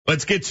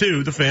Let's get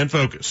to the Fan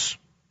Focus.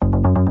 All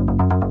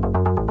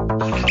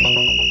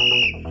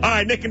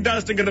right, Nick and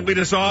Dustin going to lead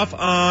us off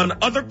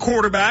on other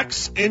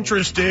quarterbacks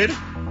interested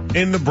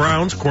in the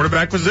Browns'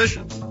 quarterback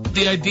position.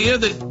 The idea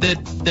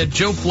that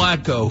Joe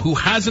Flacco, who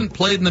hasn't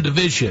played in the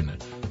division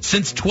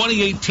since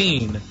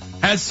 2018,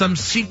 has some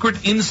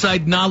secret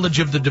inside knowledge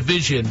of the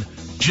division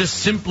just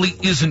simply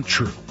isn't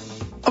true.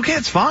 Okay,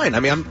 it's fine. I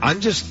mean, I'm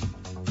just,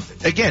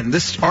 again,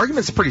 this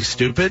argument's pretty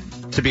stupid,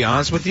 to be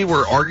honest with you.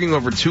 We're arguing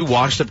over two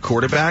washed-up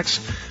quarterbacks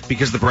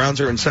because the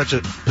Browns are in such a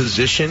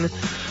position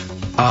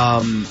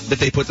that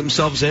they put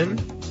themselves in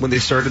when they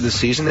started the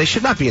season. They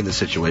should not be in this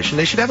situation.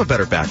 They should have a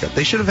better backup.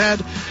 They should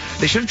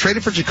have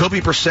traded for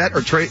Jacoby Brissett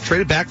or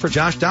traded back for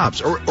Josh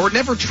Dobbs or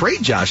never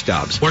trade Josh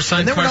Dobbs. Or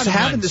sign Carson Wentz. Not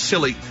having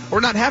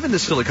the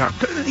silly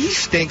he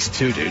stinks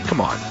too, dude.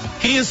 Come on.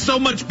 He is so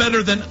much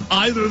better than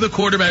either of the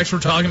quarterbacks we're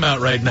talking about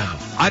right now.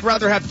 I'd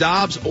rather have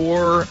Dobbs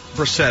or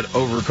Brissett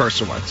over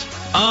Carson Wentz.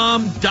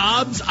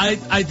 Dobbs,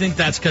 I think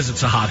that's because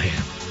it's a hot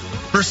hand.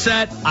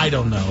 Brissett, I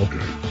don't know.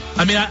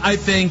 I mean, I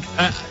think,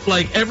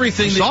 like,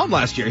 everything... You saw him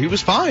last year. He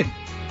was fine.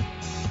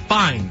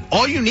 Fine.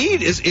 All you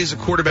need is a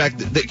quarterback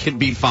that can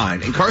be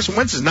fine. And Carson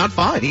Wentz is not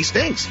fine. He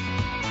stinks.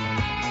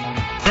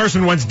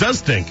 Carson Wentz does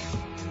stink.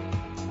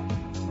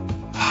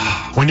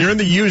 When you're in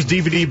the used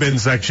DVD bin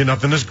section,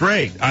 nothing is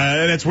great.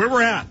 That's where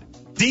we're at.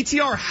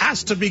 DTR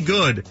has to be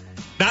good.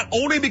 Not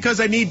only because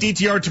I need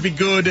DTR to be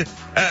good,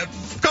 a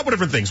couple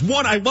different things.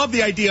 One, I love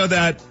the idea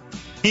that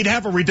he'd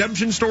have a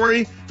redemption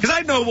story, because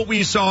I know what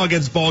we saw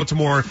against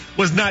Baltimore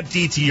was not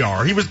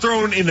DTR. He was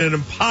thrown in an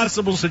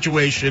impossible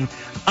situation.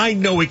 I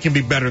know it can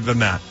be better than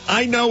that.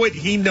 I know it.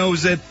 He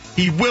knows it.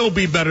 He will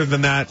be better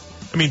than that.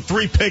 I mean,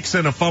 3 picks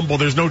and a fumble.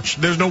 There's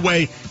no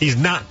way he's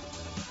not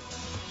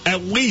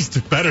at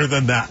least better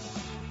than that.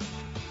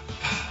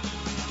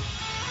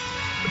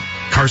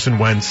 Carson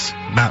Wentz,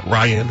 Matt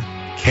Ryan,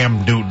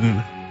 Cam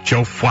Newton,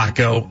 Joe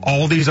Flacco,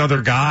 all these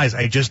other guys.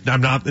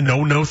 I'm not,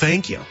 no,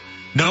 thank you.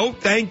 No,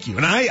 thank you.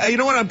 And you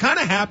know what? I'm kind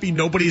of happy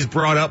nobody's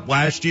brought up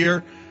last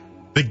year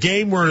the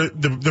game where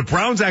the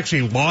Browns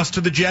actually lost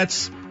to the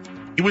Jets.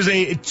 It was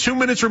 2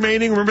 minutes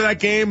remaining. Remember that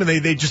game? And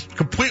they just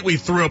completely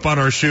threw up on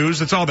our shoes.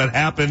 That's all that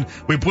happened.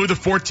 We blew the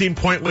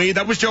 14-point lead.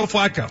 That was Joe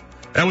Flacco.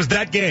 That was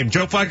that game.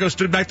 Joe Flacco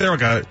stood back there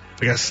like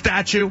a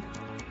statue.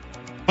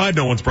 But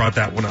no one's brought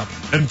that one up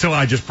until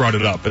I just brought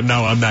it up, and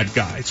now I'm that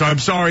guy. So I'm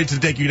sorry to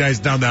take you guys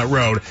down that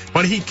road,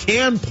 but he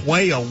can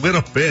play a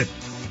little bit.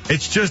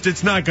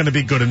 It's not going to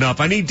be good enough.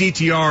 I need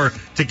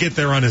DTR to get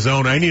there on his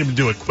own. I need him to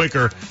do it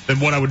quicker than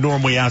what I would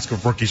normally ask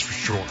of rookies for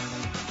sure.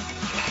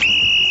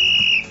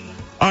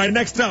 All right,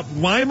 next up,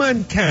 Lima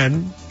and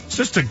Ken. It's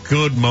just a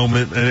good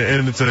moment,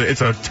 and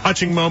it's a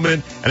touching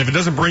moment, and if it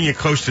doesn't bring you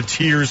close to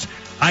tears,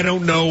 I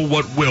don't know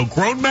what will.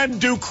 Grown men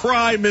do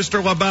cry,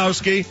 Mr.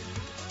 Lebowski.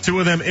 2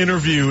 of them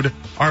interviewed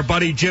our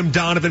buddy Jim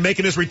Donovan,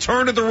 making his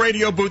return to the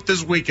radio booth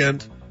this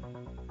weekend.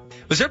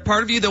 Was there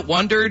part of you that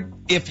wondered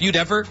if you'd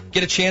ever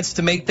get a chance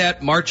to make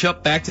that march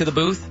up back to the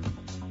booth?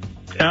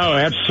 Oh,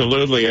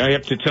 absolutely. I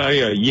have to tell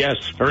you, yes,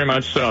 very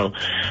much so.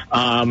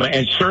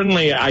 And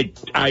certainly I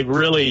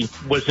really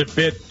was a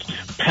bit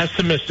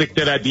pessimistic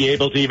that I'd be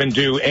able to even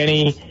do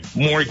any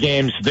more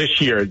games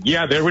this year.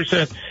 Yeah, there was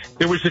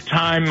a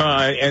time,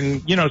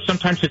 and, you know,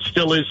 sometimes it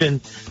still is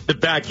in the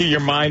back of your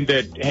mind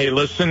that, hey,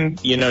 listen,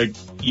 you know,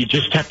 you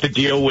just have to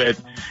deal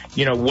with,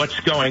 you know, what's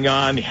going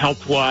on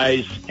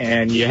health-wise,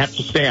 and you have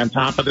to stay on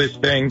top of this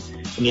thing,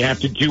 and you have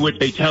to do what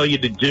they tell you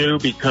to do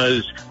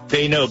because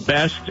they know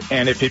best.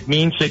 And if it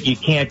means that you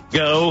can't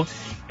go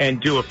and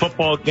do a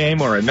football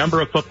game or a number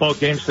of football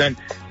games, then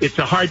it's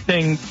a hard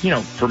thing, you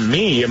know, for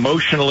me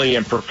emotionally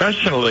and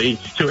professionally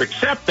to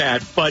accept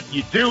that. But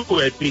you do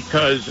it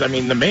because, I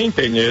mean, the main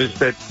thing is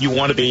that you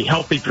want to be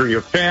healthy for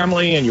your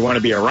family and you want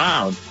to be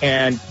around.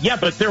 And yeah,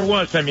 but there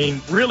was, I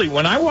mean, really,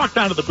 when I walked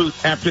out of the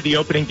booth after the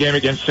opening game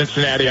against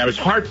Cincinnati, I was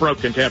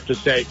heartbroken to have to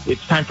say,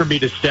 it's time for me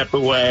to step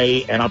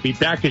away and I'll be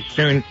back as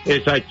soon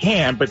as I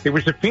can. But there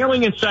was a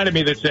feeling inside of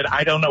me that said,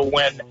 I don't know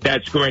when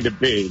that's going to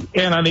be.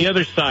 And on the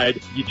other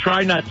side, you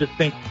try not to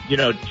think, you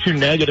know, too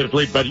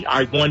negatively, but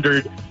I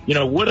wondered, you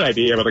know, would I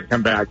be able to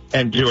come back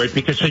and do it?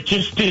 Because I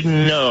just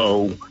didn't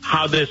know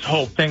how this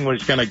whole thing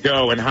was going to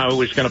go and how it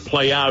was going to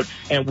play out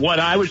and what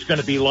I was going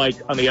to be like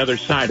on the other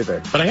side of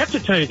it. But I have to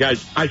tell you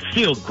guys, I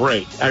feel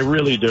great. I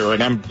really do.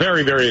 And I'm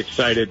very, very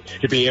excited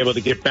to be able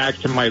to get back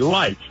to my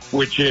life,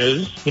 which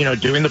is, you know,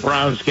 doing the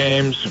Browns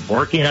games,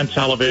 working on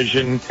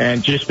television,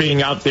 and just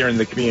being out there in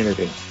the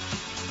community.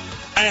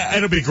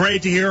 It'll be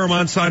great to hear him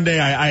on Sunday.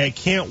 I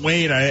can't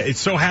wait. It's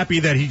so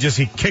happy that he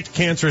kicked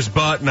cancer's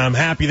butt, and I'm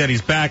happy that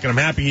he's back, and I'm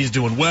happy he's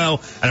doing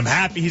well, and I'm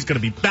happy he's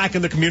going to be back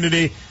in the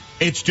community.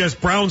 It's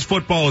just Browns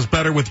football is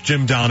better with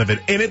Jim Donovan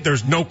in it.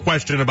 There's no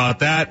question about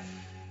that.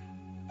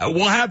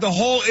 We'll have the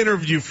whole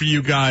interview for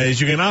you guys.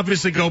 You can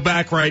obviously go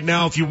back right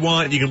now if you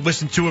want. You can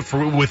listen to it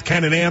with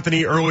Ken and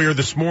Anthony earlier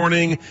this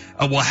morning.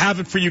 We'll have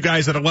it for you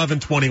guys at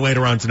 11:20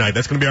 later on tonight.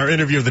 That's going to be our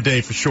interview of the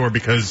day for sure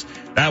because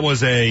that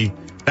was a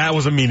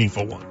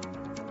meaningful one.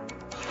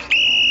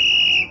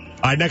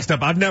 All right, next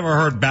up, I've never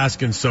heard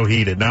Baskin so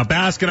heated. Now,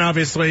 Baskin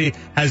obviously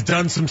has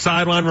done some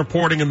sideline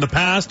reporting in the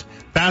past.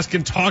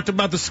 Baskin talked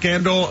about the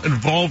scandal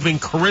involving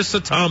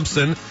Carissa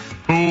Thompson,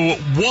 who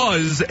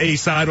was a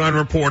sideline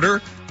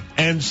reporter,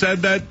 and said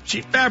that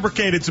she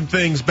fabricated some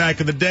things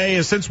back in the day,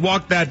 has since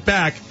walked that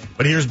back.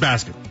 But here's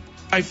Baskin.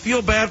 I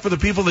feel bad for the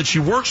people that she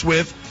works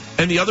with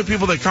and the other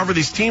people that cover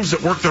these teams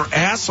that work their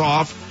ass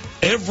off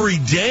every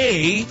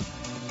day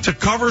to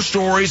cover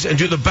stories and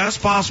do the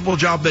best possible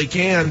job they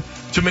can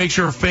to make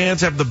sure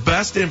fans have the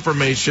best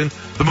information,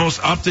 the most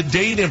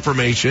up-to-date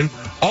information.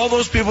 All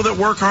those people that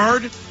work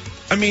hard,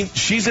 I mean,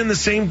 she's in the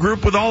same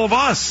group with all of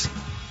us.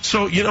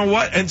 So, you know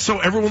what? And so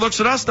everyone looks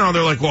at us now.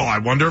 They're like, well, I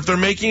wonder if they're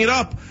making it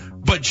up.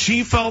 But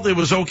she felt it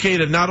was okay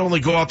to not only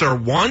go out there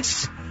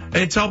once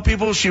and tell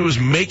people she was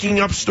making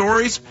up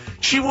stories,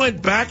 she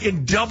went back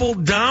and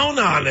doubled down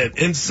on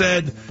it and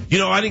said, you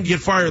know, I didn't get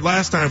fired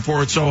last time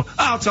for it, so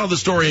I'll tell the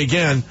story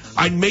again.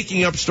 I'm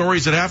making up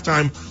stories at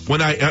halftime when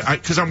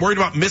because I'm worried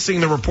about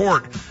missing the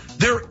report.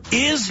 There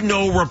is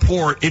no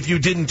report if you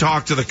didn't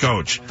talk to the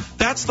coach.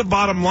 That's the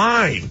bottom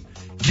line.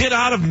 Get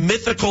out of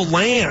mythical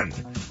land.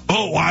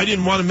 Oh, I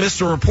didn't want to miss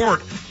the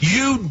report.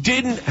 You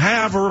didn't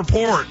have a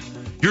report.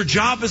 Your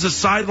job as a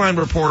sideline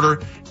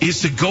reporter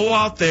is to go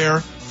out there,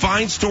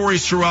 find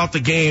stories throughout the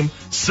game,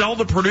 sell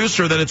the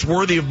producer that it's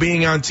worthy of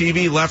being on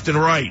TV left and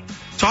right.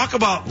 Talk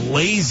about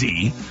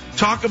lazy.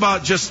 Talk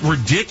about just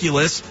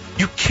ridiculous.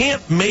 You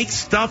can't make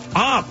stuff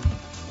up.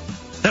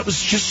 That was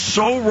just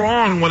so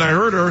wrong when I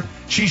heard her.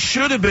 She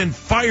should have been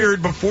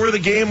fired before the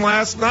game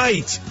last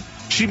night.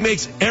 She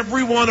makes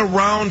everyone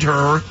around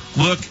her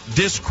look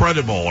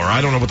discreditable, or I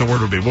don't know what the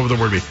word would be. What would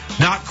the word be?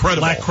 Not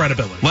credible. Lack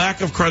credibility.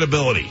 Lack of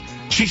credibility.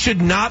 She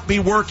should not be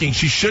working.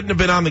 She shouldn't have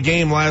been on the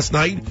game last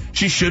night.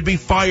 She should be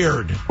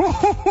fired.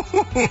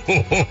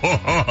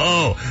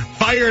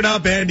 Fired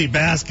up Andy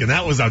Baskin.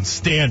 That was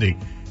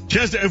outstanding.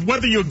 Just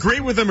whether you agree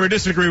with him or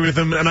disagree with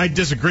him, and I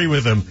disagree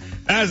with him,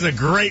 that is a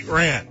great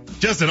rant.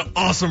 Just an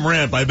awesome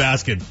rant by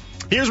Baskin.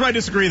 Here's where I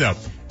disagree, though.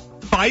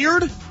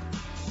 Fired?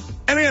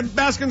 And again,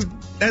 Baskin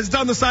has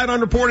done the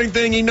sideline reporting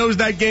thing. He knows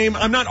that game.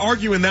 I'm not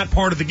arguing that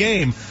part of the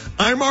game.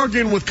 I'm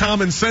arguing with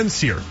common sense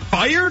here.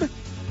 Fired?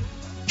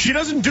 She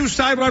doesn't do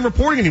sideline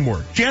reporting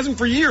anymore. She hasn't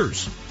for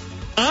years.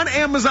 On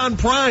Amazon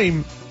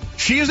Prime,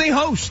 she is a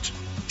host.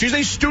 She's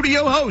a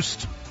studio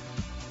host.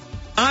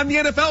 On the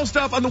NFL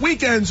stuff on the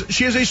weekends,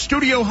 she is a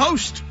studio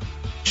host.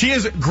 She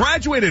has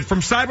graduated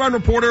from sideline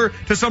reporter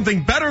to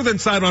something better than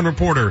sideline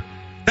reporter.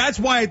 That's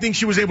why I think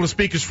she was able to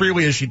speak as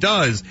freely as she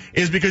does,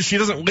 is because she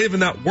doesn't live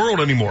in that world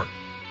anymore.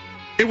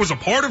 It was a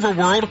part of her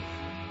world.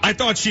 I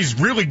thought she's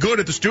really good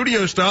at the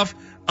studio stuff.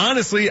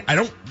 Honestly, I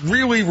don't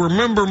really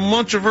remember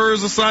much of her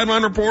as a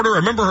sideline reporter. I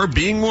remember her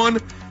being one,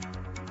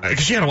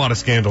 because she had a lot of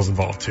scandals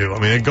involved, too. I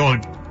mean, go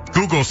and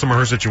Google some of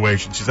her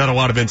situations. She's had a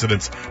lot of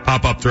incidents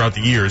pop up throughout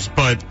the years.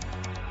 But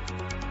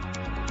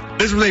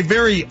this was a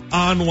very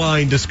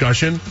online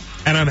discussion,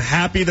 and I'm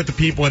happy that the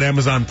people at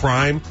Amazon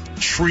Prime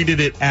treated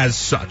it as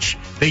such.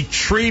 They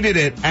treated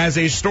it as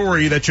a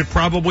story that should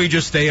probably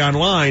just stay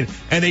online,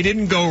 and they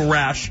didn't go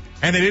rash,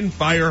 and they didn't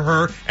fire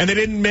her, and they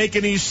didn't make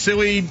any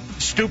silly,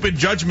 stupid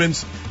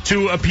judgments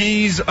to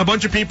appease a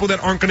bunch of people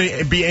that aren't going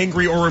to be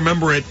angry or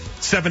remember it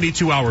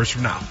 72 hours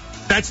from now.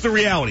 That's the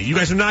reality. You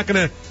guys are not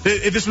going to...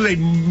 If this was a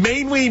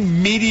mainly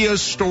media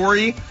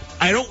story,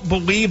 I don't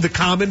believe the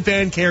common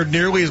fan cared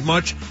nearly as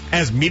much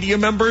as media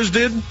members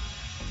did.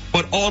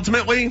 But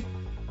ultimately,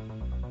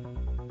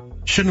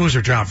 shouldn't lose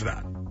her job for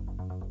that.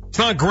 It's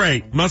not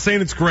great. I'm not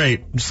saying it's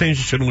great. I'm just saying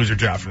she shouldn't lose her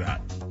job for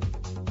that.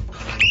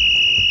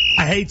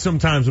 I hate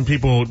sometimes when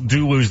people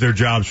do lose their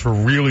jobs for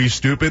really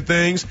stupid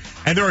things,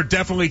 and there are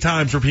definitely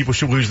times where people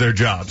should lose their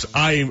jobs.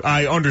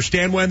 I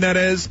understand when that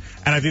is,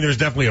 and I think there's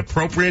definitely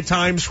appropriate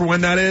times for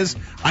when that is.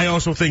 I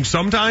also think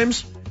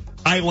sometimes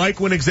I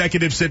like when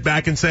executives sit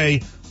back and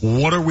say,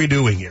 what are we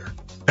doing here?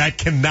 That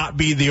cannot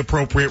be the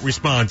appropriate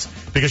response,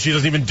 because she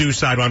doesn't even do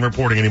sideline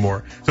reporting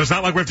anymore. So it's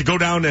not like we have to go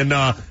down and,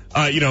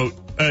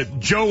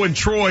 Joe and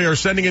Troy are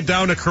sending it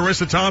down to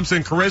Carissa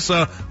Thompson.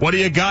 Carissa, what do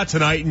you got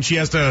tonight? And she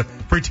has to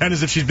pretend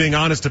as if she's being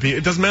honest to people.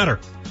 It doesn't matter.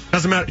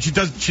 Doesn't matter. She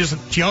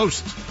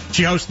hosts.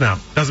 She hosts now.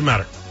 Doesn't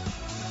matter.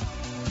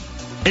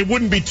 It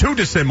wouldn't be too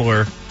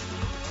dissimilar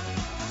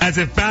as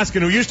if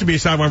Baskin, who used to be a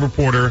sideline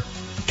reporter,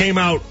 came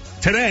out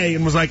today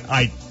and was like,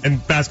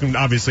 and Baskin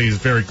obviously is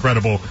very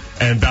credible,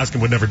 and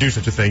Baskin would never do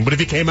such a thing. But if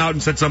he came out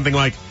and said something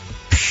like,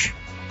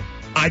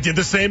 I did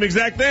the same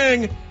exact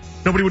thing,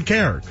 nobody would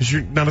care, because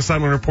you're not a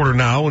sideline reporter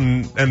now,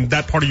 and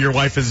that part of your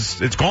life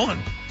it's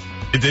gone.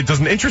 It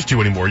doesn't interest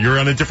you anymore. You're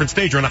on a different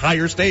stage. You're on a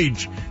higher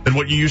stage than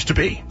what you used to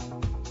be.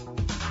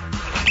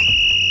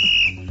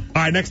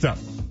 All right, next up.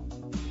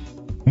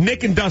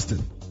 Nick and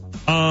Dustin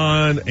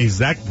on a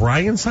Zach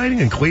Bryan sighting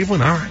in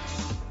Cleveland. All right.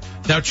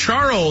 Now,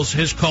 Charles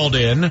has called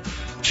in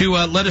to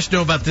let us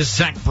know about this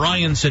Zach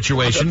Bryan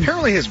situation.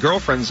 Apparently his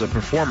girlfriend's a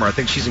performer. I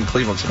think she's in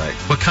Cleveland tonight.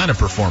 What kind of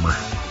performer?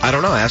 I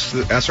don't know.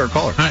 Ask our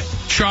caller. All right.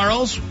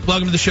 Charles,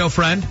 welcome to the show,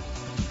 friend.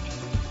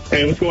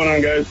 Hey, what's going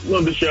on, guys?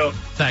 Love the show.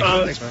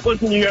 Thanks, man.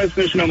 Listen, you guys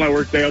finishing up my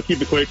work day. I'll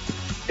keep it quick.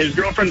 his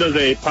girlfriend does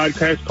a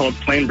podcast called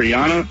Plain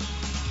Brianna.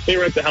 They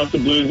were at the House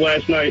of Blues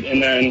last night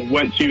and then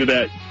went to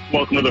that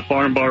Welcome to the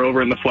Farm bar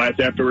over in the Flats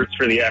afterwards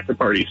for the after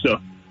party. So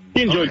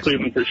he enjoyed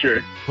Cleveland for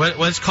sure.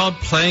 What's called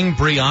Playing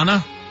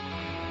Brianna?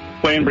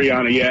 Plain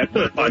Brianna, yeah. It's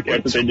a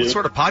podcast that they do. What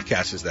sort of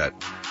podcast is that?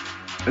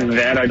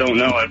 That I don't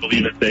know. I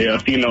believe it's a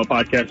female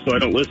podcast, so I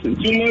don't listen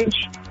too much.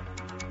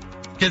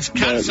 It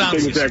kind of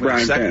sounds... Zach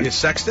Bryan fan. You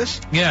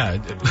sexist? Yeah.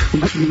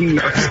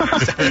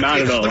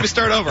 Not at all. Let me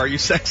start over. Are you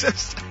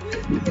sexist?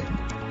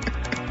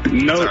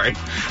 No. Sorry.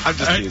 I'm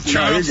just teasing.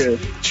 Charles, No, you're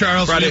good.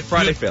 Charles,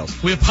 Friday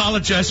fails. We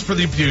apologize for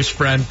the abuse,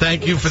 friend.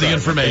 Thank you for the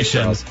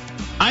information.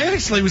 I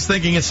actually was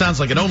thinking it sounds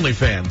like an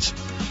OnlyFans.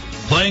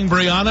 Playing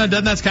Brianna,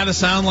 doesn't that kind of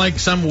sound like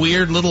some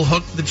weird little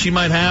hook that she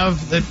might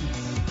have? An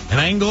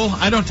angle?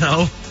 I don't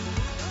know.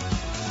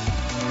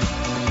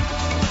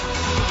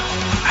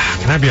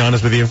 Can I be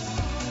honest with you?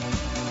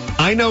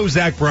 I know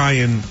Zach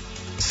Bryan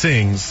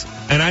sings,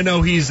 and I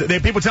know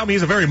people tell me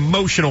he's a very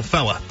emotional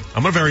fella.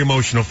 I'm a very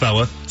emotional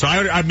fella, so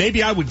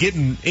maybe I would get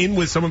in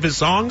with some of his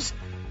songs.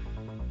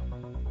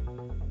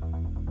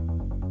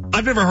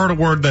 I've never heard a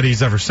word that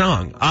he's ever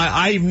sung.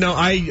 I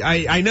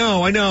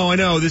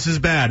know this is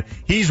bad.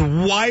 He's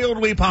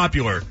wildly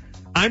popular.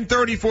 I'm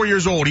 34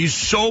 years old. He's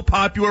so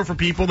popular for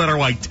people that are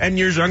like 10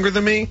 years younger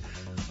than me.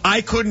 I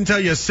couldn't tell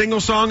you a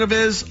single song of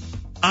his.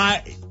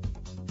 I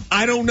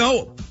don't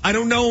know him. I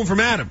don't know him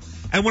from Adam.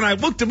 And when I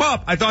looked him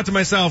up, I thought to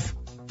myself,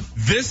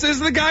 this is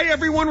the guy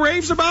everyone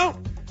raves about?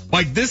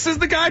 Like, this is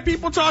the guy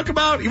people talk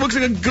about? He looks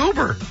like a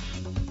goober.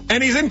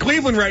 And he's in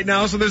Cleveland right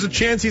now, so there's a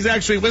chance he's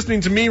actually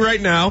listening to me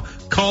right now.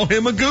 Call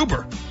him a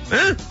goober.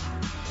 It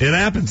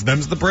happens.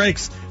 Them's the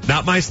breaks.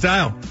 Not my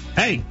style.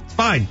 Hey, it's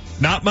fine.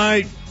 Not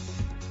my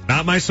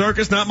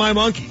circus, not my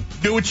monkey.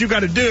 Do what you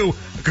got to do.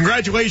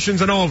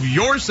 Congratulations on all of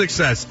your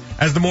success,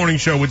 as the morning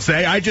show would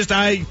say.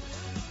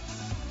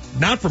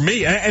 Not for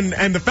me.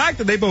 And the fact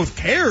that they both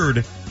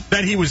cared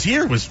that he was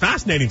here was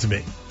fascinating to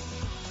me.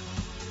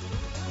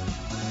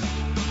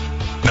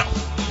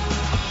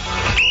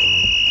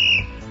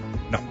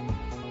 No.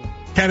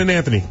 Ken and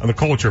Anthony on the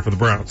culture for the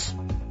Browns.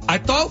 I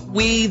thought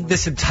we,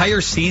 this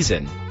entire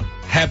season,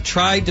 have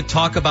tried to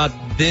talk about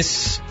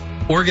this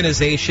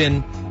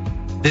organization,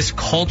 this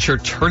culture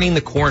turning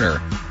the corner,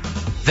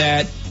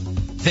 that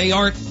they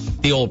aren't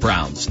the old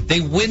Browns. They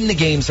win the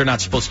games they're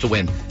not supposed to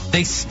win.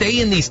 They stay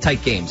in these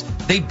tight games.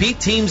 They beat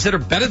teams that are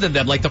better than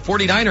them, like the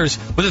 49ers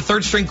with a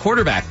third-string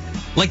quarterback.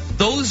 Like,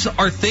 those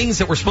are things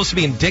that were supposed to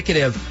be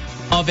indicative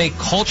of a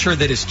culture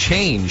that has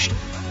changed.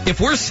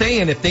 If we're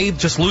saying if they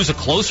just lose a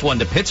close one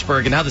to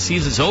Pittsburgh and now the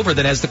season's over,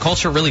 then has the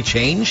culture really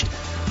changed?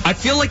 I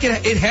feel like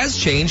it has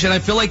changed, and I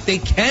feel like they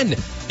can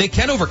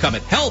overcome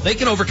it. Hell, they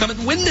can overcome it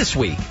and win this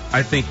week.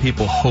 I think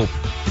people hope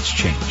it's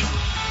changed.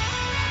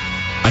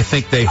 I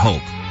think they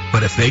hope.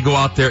 But if they go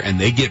out there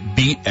and they get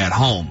beat at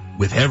home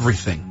with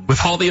everything,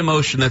 with all the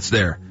emotion that's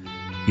there,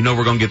 you know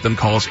we're going to get them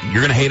calls. You're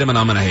going to hate them and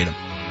I'm going to hate them.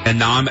 And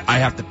now I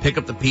have to pick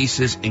up the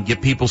pieces and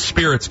get people's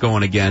spirits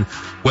going again,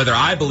 whether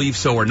I believe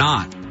so or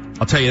not.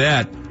 I'll tell you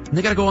that. And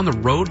they got to go on the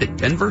road to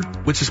Denver,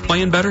 which is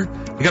playing better.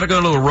 They got to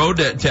go to the road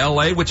to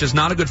L.A., which is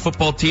not a good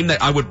football team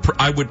that I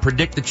would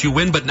predict that you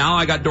win. But now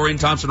I got Dorian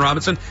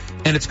Thompson-Robinson,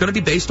 and it's going to be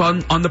based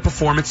on the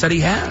performance that he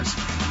has.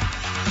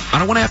 I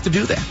don't want to have to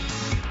do that.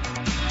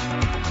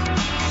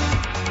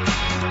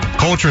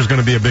 Culture is going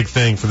to be a big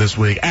thing for this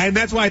week. And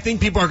that's why I think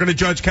people are going to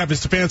judge Kevin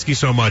Stefanski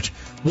so much.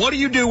 What do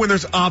you do when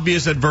there's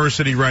obvious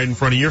adversity right in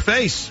front of your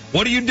face?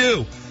 What do you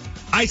do?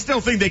 I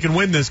still think they can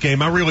win this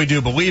game. I really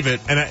do believe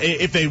it. And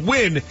if they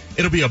win,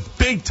 it'll be a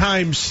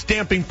big-time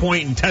stamping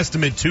point and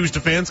testament to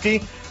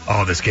Stefanski.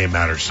 Oh, this game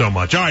matters so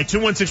much. All right,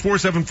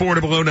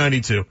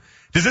 216-474-0092.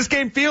 Does this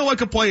game feel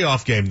like a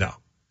playoff game now?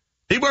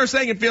 People are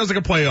saying it feels like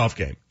a playoff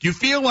game. Do you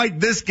feel like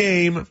this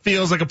game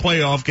feels like a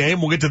playoff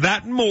game? We'll get to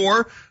that and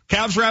more.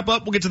 Cavs wrap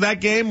up. We'll get to that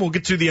game. We'll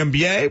get to the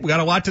NBA. We got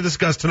a lot to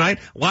discuss tonight.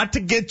 A lot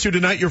to get to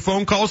tonight. Your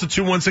phone calls at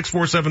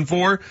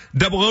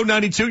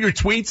 216-474-0092. Your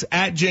tweets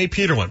at J.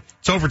 Peterlin.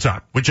 It's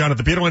overtime with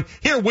Jonathan Peterlin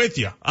here with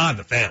you on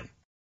The Fan.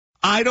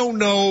 I don't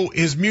know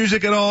his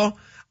music at all.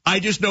 I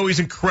just know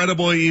he's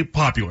incredibly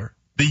popular.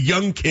 The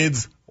young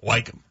kids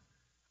like him.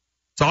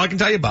 That's all I can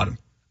tell you about him.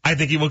 I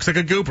think he looks like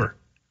a goober.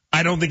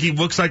 I don't think he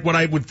looks like what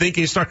I would think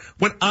a star.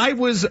 When I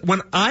was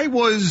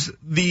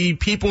the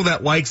people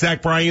that like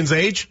Zach Bryan's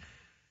age,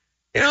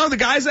 you know, the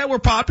guys that were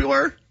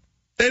popular,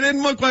 they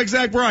didn't look like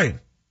Zach Bryan.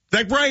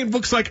 Zach Bryan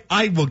looks like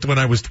I looked when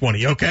I was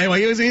 20, okay?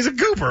 Like he's a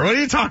goober. What are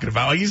you talking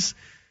about? Like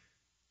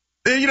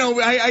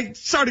I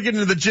started getting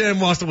into the gym,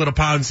 lost a little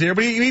pounds here,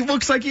 but he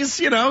looks like he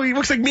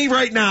looks like me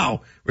right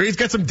now, where he's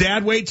got some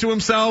dad weight to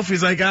himself.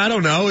 He's like, I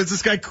don't know. Is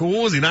this guy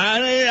cool? Is he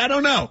not? I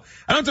don't know.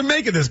 I don't have to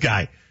make of this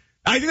guy.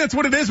 I think that's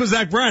what it is with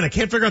Zach Bryan. I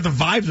can't figure out the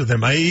vibes with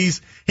him.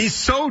 He's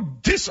so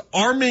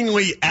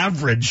disarmingly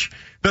average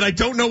that I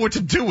don't know what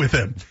to do with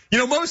him. You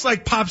know, most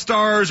like pop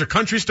stars or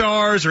country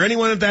stars or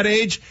anyone at that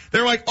age,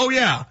 they're like, oh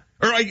yeah.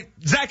 Or like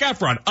Zac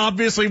Efron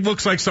obviously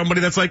looks like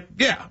somebody that's like,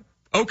 yeah,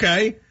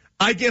 okay.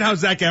 I get how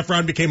Zac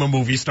Efron became a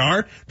movie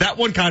star. That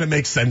one kind of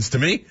makes sense to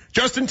me.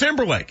 Justin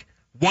Timberlake.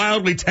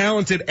 wildly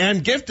talented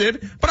and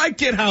gifted, but I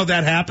get how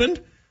that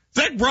happened.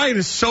 Zach Bryan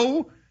is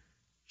so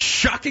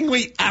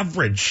shockingly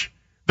average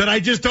that I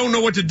just don't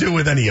know what to do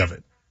with any of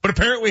it. But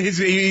apparently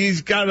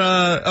he's got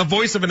a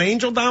voice of an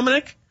angel,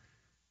 Dominic.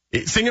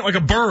 Sing it like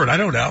a bird. I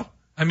don't know.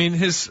 I mean,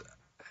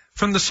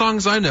 from the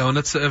songs I know, and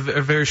it's a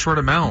very short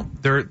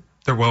amount, they're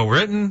well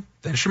written.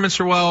 The instruments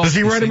are well. Does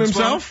he write them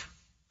himself? Well.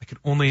 I can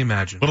only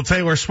imagine. Little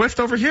Taylor Swift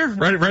over here,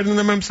 writing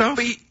them himself?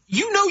 But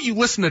you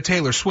listen to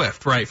Taylor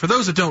Swift, right? For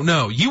those that don't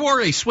know, you are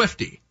a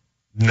Swiftie.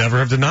 Never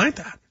have denied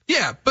that.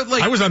 Yeah, but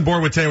like I was on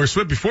board with Taylor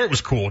Swift before it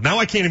was cool. Now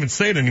I can't even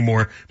say it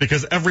anymore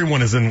because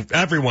everyone is a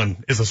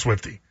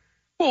Swiftie.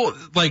 Well,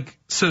 like,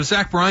 so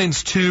Zach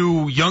Bryan's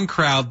too young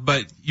crowd,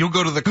 but you'll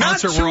go to the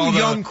concert Not too where all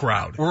young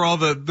crowd. Where all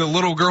the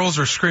little girls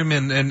are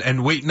screaming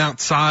and waiting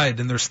outside,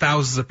 and there's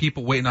thousands of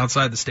people waiting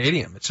outside the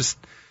stadium.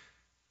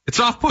 It's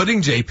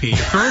off-putting, JP. You're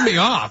throwing me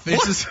off.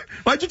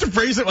 Why'd you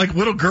phrase it like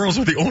little girls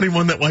are the only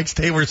one that likes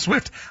Taylor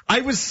Swift?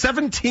 I was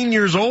 17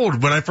 years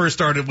old when I first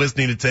started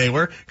listening to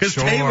Taylor because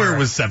Taylor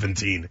was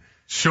 17.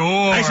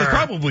 Sure. Actually,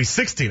 probably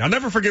 16. I'll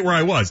never forget where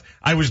I was.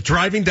 I was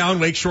driving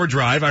down Lakeshore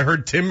Drive. I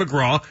heard Tim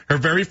McGraw, her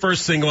very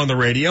first single on the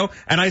radio,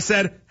 and I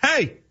said,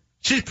 hey,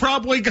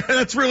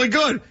 that's really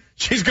good.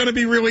 She's going to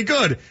be really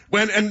good.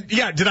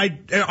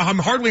 I'm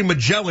hardly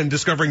Magellan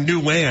discovering new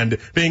land,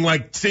 being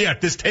like,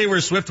 this Taylor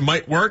Swift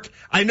might work.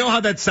 I know how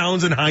that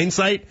sounds in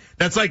hindsight.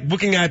 That's like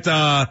looking at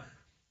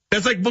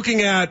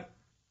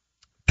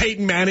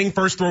Peyton Manning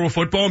first throw of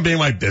football and being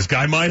like, this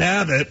guy might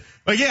have it.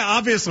 Like, yeah,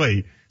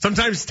 obviously.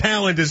 Sometimes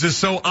talent is just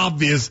so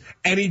obvious,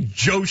 any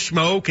Joe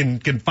Schmo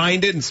can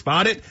find it and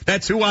spot it.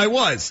 That's who I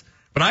was.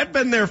 But I've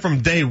been there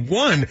from day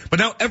one, but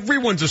now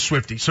everyone's a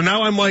Swiftie. So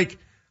now I'm like,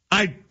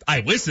 I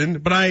listen,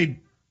 but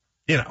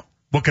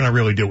what can I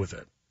really do with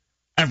it?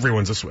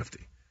 Everyone's a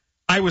Swiftie.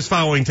 I was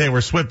following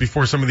Taylor Swift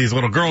before some of these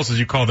little girls, as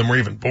you call them, were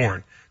even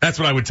born. That's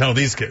what I would tell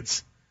these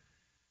kids.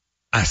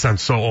 I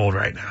sound so old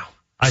right now.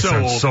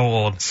 So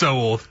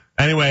old.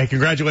 Anyway,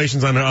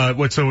 congratulations on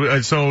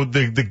so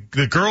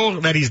the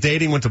girl that he's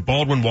dating went to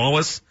Baldwin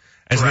Wallace,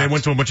 and so they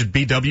went to a bunch of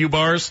BW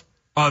bars.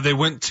 They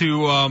went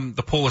to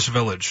the Polish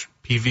Village,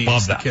 PV,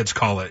 as the kids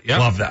call it. Yeah,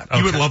 love that. Okay.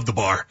 You would love the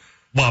bar.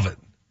 Love it.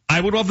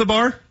 I would love the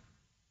bar.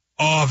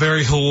 Oh,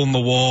 very hole in the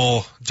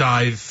wall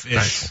dive-ish.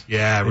 Nice.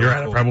 Yeah, really you're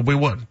right. cool. I probably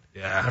would.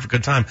 Yeah, have a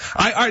good time.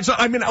 All right. So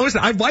listen,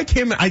 I like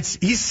him.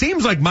 He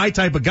seems like my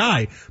type of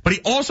guy, but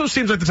he also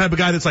seems like the type of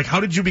guy that's like, how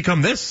did you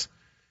become this?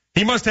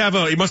 He must have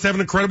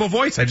an incredible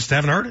voice. I just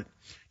haven't heard it.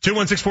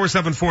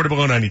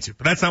 216-474-0092.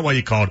 But that's not why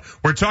you called.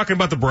 We're talking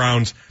about the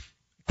Browns.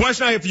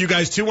 Question I have for you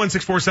guys,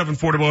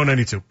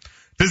 216-474-0092.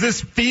 Does this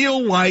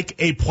feel like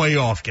a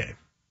playoff game?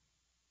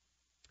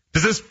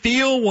 Does this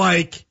feel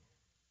like,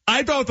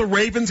 I thought the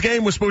Ravens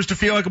game was supposed to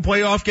feel like a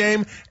playoff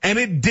game, and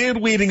it did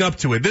leading up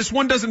to it. This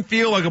one doesn't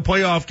feel like a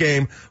playoff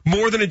game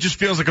more than it just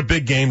feels like a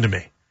big game to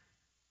me.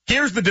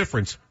 Here's the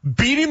difference.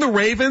 Beating the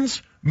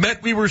Ravens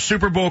meant we were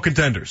Super Bowl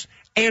contenders.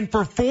 And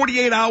for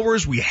 48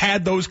 hours, we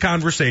had those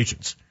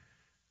conversations.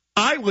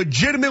 I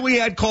legitimately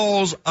had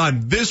calls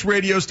on this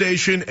radio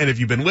station, and if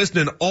you've been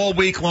listening all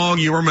week long,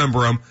 you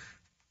remember them.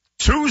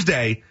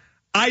 Tuesday,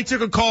 I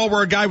took a call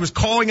where a guy was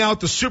calling out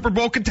the Super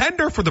Bowl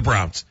contender for the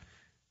Browns.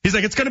 He's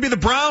like, it's going to be the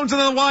Browns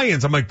and the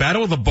Lions. I'm like,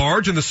 Battle of the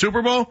Barge in the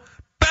Super Bowl?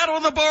 Battle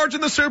of the Barge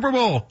in the Super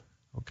Bowl.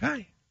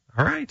 Okay.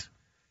 All right.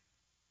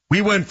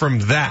 We went from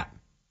that,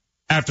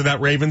 after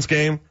that Ravens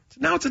game, to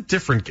now it's a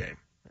different game.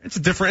 It's a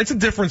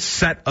different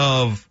set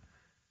of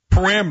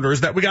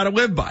parameters that we got to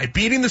live by.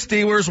 Beating the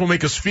Steelers will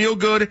make us feel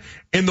good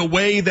in the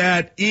way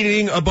that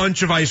eating a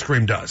bunch of ice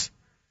cream does.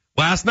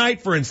 Last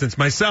night, for instance,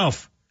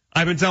 myself,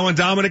 I've been telling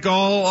Dominic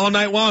all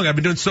night long, I've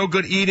been doing so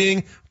good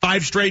eating,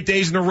 5 straight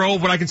days in a row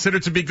of what I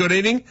consider to be good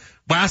eating.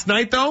 Last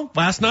night,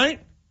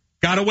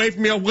 got away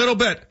from me a little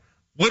bit.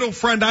 Little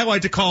friend I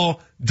like to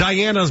call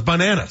Diana's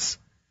Bananas.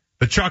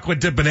 The chocolate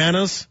dip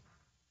bananas.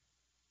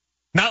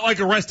 Not like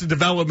Arrested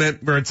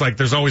Development where it's like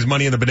there's always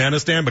money in the banana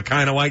stand, but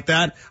kind of like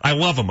that. I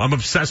love them. I'm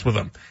obsessed with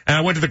them. And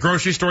I went to the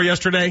grocery store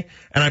yesterday,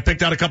 and I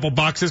picked out a couple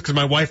boxes because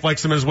my wife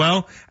likes them as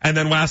well. And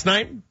then last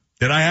night,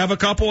 did I have a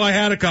couple? I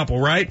had a couple,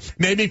 right?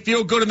 Made me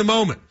feel good in the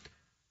moment.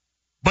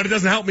 But it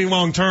doesn't help me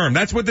long term.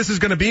 That's what this is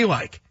going to be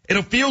like.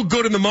 It'll feel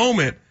good in the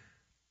moment.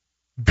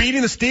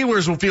 Beating the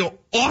Steelers will feel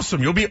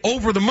awesome. You'll be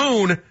over the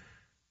moon.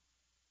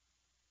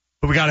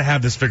 But we got to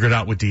have this figured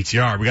out with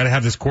DTR. We got to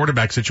have this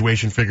quarterback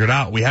situation figured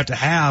out. We have to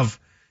have,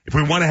 if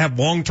we want to have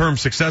long-term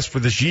success for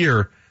this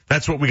year,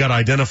 that's what we got to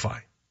identify.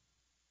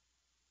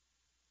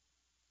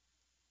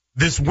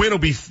 This win will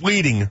be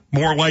fleeting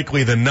more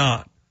likely than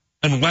not,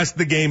 unless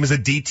the game is a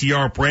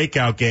DTR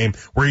breakout game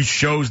where he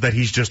shows that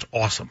he's just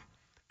awesome.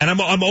 And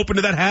I'm open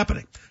to that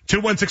happening.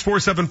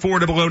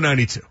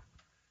 216-474-0092.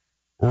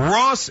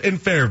 Ross in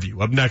Fairview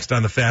up next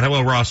on the Fan.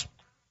 Hello, Ross.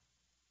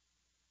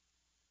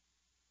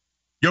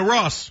 Yo,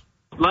 Ross.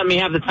 Let me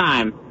have the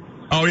time.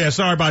 Oh yeah,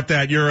 sorry about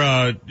that.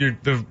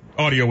 The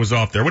audio was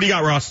off there. What do you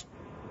got, Ross?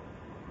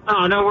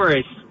 Oh, no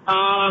worries.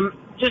 I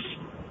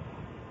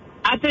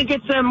I think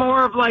it's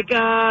more of like,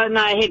 and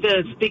I hate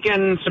to speak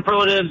in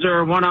superlatives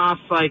or one-off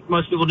like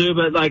most people do,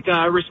 but like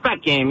a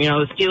respect game. You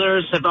know, the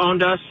Steelers have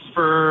owned us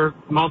for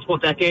multiple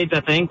decades,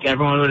 I think.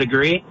 Everyone would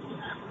agree.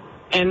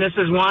 And this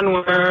is one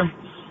where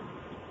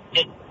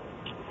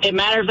it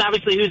matters,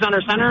 obviously, who's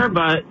under center,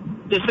 but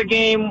this is a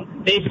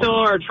game, they still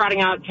are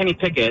trotting out Kenny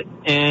Pickett,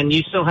 and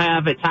you still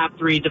have a top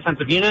 3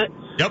 defensive unit.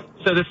 Yep.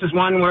 So this is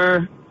one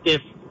where you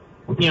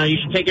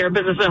should take care of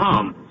business at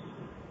home.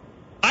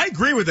 I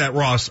agree with that,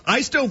 Ross. I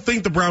still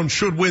think the Browns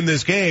should win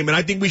this game, and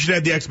I think we should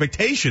have the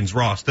expectations,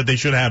 Ross, that they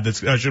should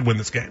win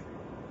this game.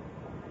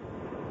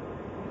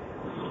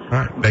 All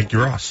right. Thank you,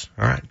 Ross.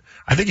 All right.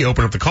 I think he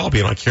opened up the call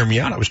being like, hear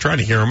me out. I was trying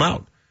to hear him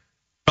out.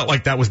 Felt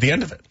like that was the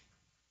end of it.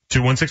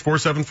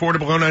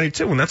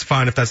 216-474-0092, and that's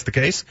fine if that's the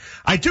case.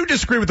 I do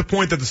disagree with the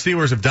point that the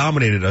Steelers have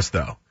dominated us,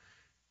 though.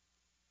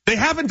 They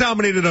haven't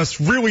dominated us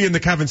really in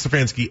the Kevin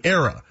Stefanski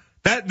era.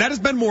 That has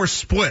been more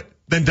split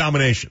than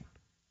domination.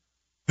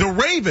 The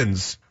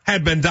Ravens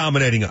had been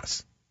dominating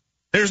us.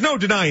 There's no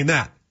denying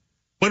that.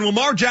 When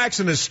Lamar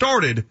Jackson has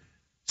started,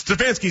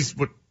 Stefanski's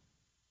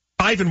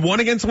 5-1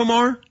 against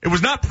Lamar. It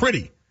was not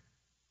pretty.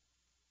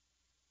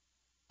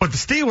 But the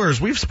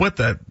Steelers, we've split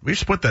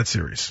that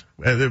series.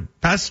 The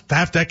past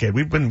half decade,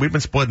 we've been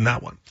splitting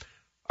that one.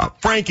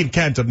 Frank and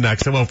Kent up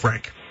next. Hello,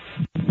 Frank.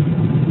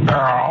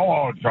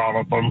 Hello,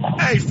 Jonathan.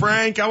 Hey,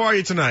 Frank. How are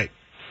you tonight?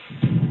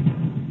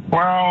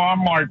 Well,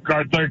 I'm like,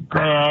 I think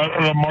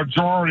the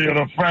majority of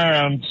the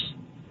fans.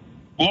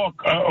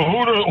 Look,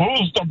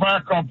 who's the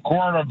backup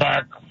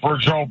quarterback for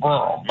Joe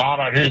Burrow? Now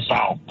that he's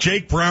out.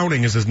 Jake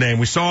Browning is his name.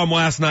 We saw him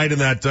last night in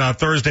that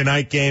Thursday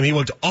night game. He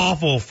looked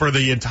awful for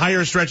the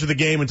entire stretch of the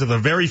game until the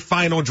very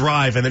final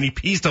drive, and then he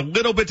pieced a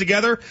little bit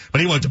together,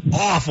 but he looked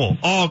awful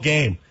all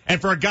game.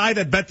 And for a guy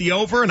that bet the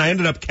over, and I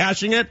ended up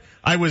cashing it,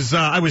 I was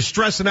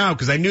stressing out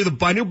because I knew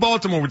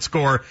Baltimore would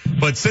score,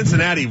 but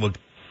Cincinnati looked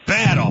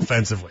bad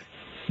offensively.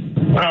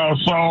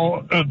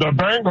 So the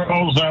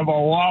Bengals have a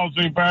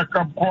lousy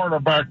backup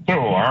quarterback too,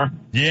 huh?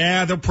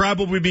 Yeah, they'll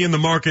probably be in the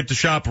market to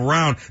shop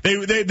around.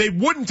 They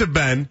wouldn't have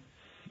been.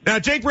 Now,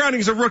 Jake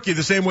Browning's a rookie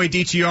the same way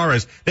DTR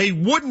is. They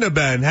wouldn't have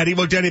been had he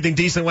looked anything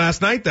decent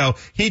last night, though.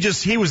 He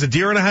was a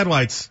deer in the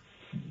headlights.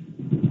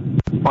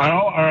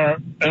 Well,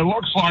 it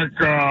looks like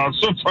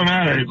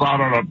Cincinnati's out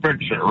of the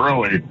picture,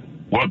 really,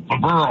 with the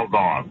Burrow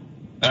gone.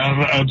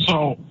 And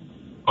so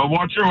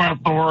what you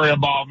have to worry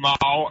about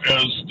now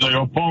is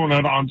the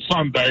opponent on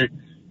Sunday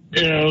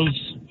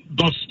is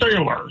the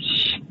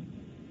Steelers.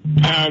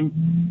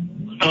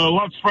 And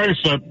let's face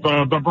it,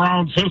 the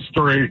Browns'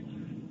 history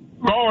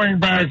going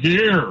back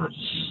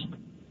years,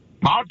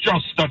 not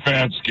just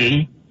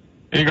Stefanski.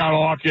 He got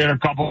lucky in a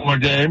couple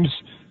of games.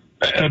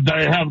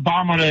 They have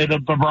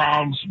dominated the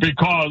Browns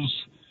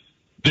because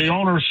the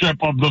ownership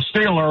of the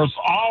Steelers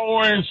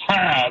always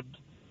had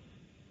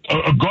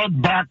a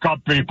good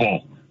backup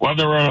people,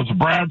 whether it was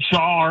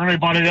Bradshaw or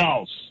anybody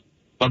else,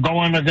 to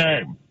go in the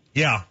game.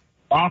 Yeah.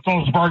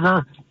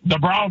 Roethlisberger, the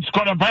Browns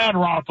could have had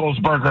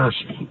Roethlisbergers.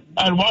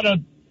 And what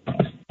did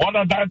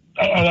that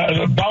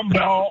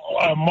dumbbell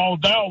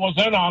Modell was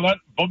in on it,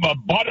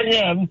 butting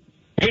in.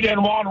 He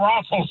didn't want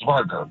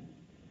Roethlisberger.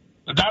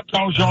 That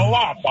tells you a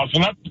lot,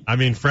 doesn't it? I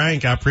mean,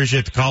 Frank, I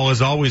appreciate the call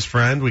as always,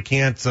 friend. We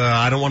can't,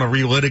 I don't want to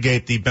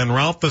relitigate the Ben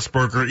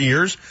Roethlisberger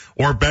ears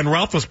or Ben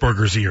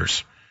Roethlisberger's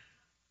ears.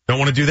 Don't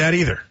want to do that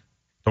either.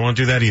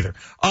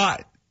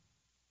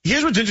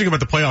 Here's what's interesting about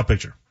the playoff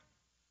picture.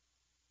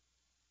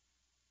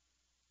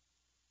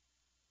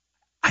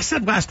 I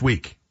said last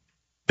week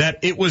that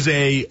it was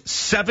a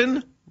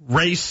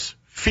 7-race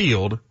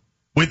field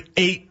with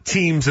 8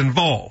 teams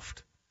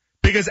involved.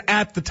 Because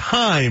at the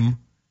time,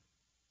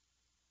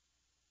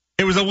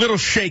 it was a little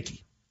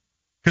shaky.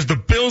 Because the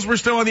Bills were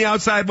still on the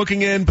outside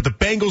looking in, but the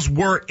Bengals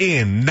were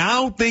in.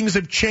 Now things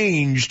have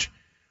changed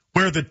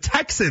where the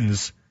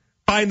Texans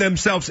find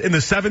themselves in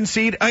the 7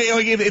 seed.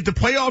 If the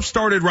playoffs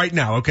started right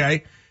now,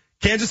 okay,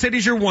 Kansas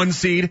City's your 1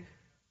 seed.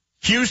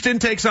 Houston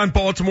takes on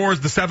Baltimore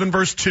as the 7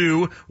 versus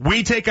 2.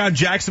 We take on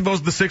Jacksonville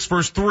as the 6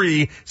 versus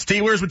 3.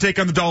 Steelers would take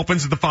on the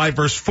Dolphins as the 5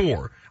 versus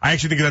 4. I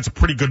actually think that's a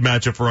pretty good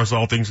matchup for us,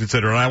 all things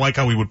considered. And I like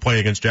how we would play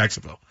against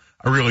Jacksonville.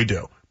 I really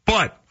do.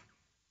 But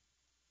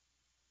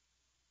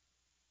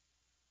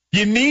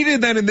you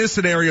needed then in this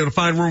scenario to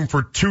find room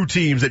for 2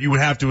 teams that you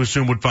would have to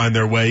assume would find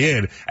their way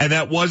in. And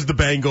that was the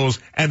Bengals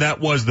and that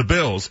was the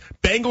Bills.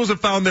 Bengals have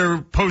found their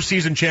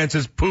postseason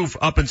chances, poof,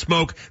 up in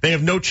smoke. They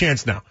have no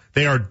chance now.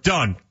 They are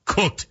done,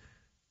 cooked,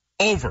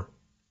 over.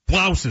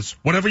 Blouses,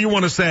 whatever you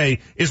want to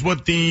say, is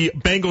what the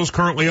Bengals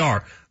currently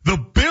are. The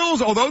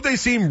Bills, although they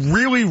seem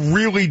really,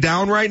 really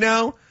down right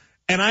now,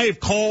 and I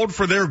have called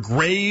for their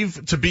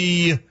grave to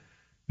be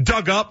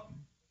dug up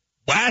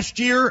last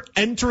year,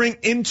 entering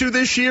into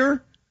this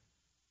year,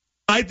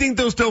 I think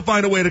they'll still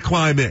find a way to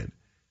climb in.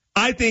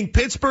 I think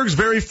Pittsburgh's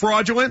very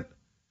fraudulent,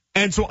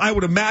 and so I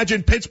would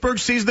imagine Pittsburgh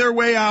sees their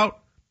way out.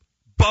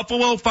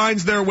 Buffalo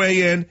finds their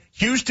way in.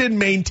 Houston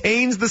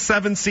maintains the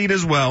 7th seed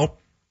as well.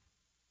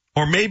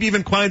 or maybe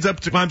even climbs up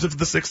to the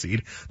 6th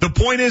seed. The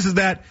point is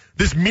that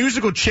this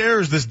musical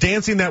chairs, this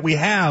dancing that we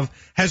have,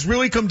 has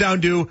really come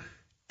down to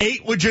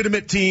 8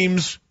 legitimate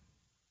teams,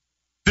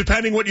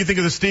 depending what you think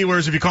of the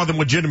Steelers, if you call them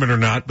legitimate or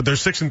not, but they're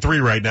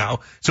 6-3 right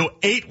now. So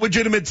 8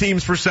 legitimate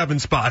teams for 7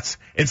 spots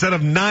instead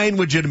of 9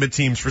 legitimate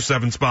teams for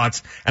 7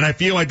 spots. And I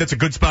feel like that's a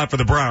good spot for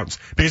the Browns,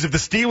 because if the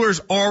Steelers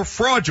are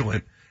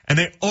fraudulent and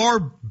they are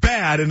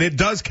bad and it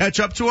does catch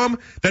up to them,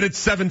 then it's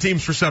 7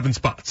 teams for 7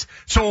 spots.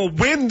 So a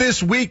win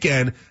this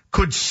weekend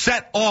could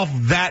set off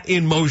that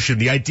in motion.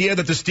 The idea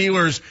that the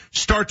Steelers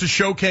start to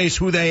showcase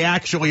who they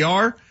actually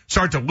are,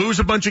 start to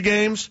lose a bunch of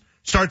games,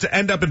 start to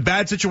end up in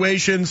bad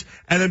situations,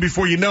 and then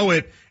before you know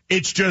it,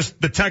 it's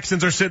just the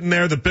Texans are sitting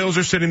there, the Bills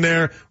are sitting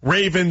there,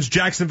 Ravens,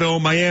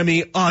 Jacksonville,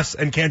 Miami, us,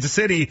 and Kansas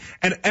City,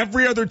 and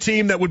every other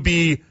team that would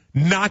be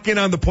knocking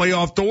on the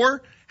playoff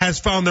door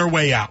has found their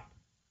way out.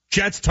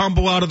 Jets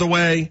tumble out of the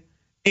way,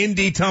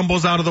 Indy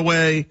tumbles out of the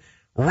way,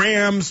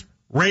 Rams,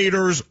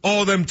 Raiders,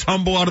 all of them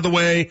tumble out of the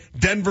way,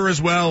 Denver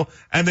as well,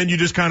 and then you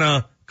just kind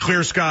of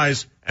clear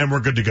skies and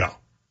we're good to go.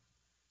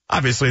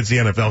 Obviously, it's the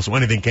NFL, so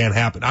anything can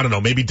happen. I don't know,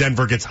 maybe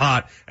Denver gets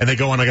hot and they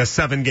go on like a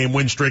 7-game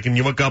win streak and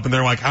you look up and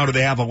they're like, how do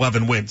they have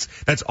 11 wins?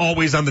 That's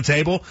always on the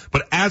table.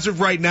 But as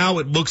of right now,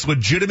 it looks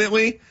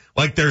legitimately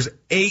like there's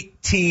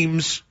 8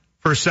 teams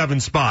for 7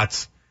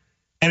 spots.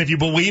 And if you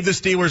believe the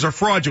Steelers are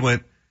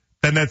fraudulent,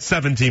 then that's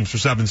 7 teams for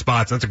 7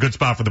 spots. That's a good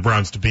spot for the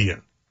Browns to be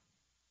in.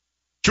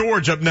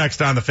 George up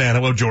next on the Fan.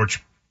 Hello,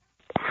 George.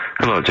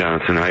 Hello,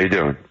 Jonathan. How you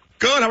doing?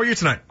 Good. How are you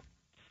tonight?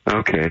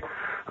 Okay.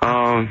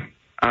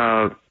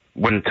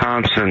 When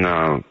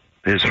Thompson,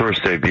 his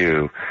first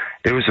debut,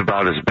 it was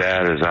about as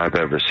bad as I've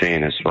ever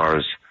seen, as far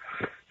as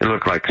it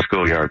looked like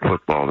schoolyard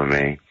football to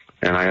me.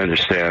 And I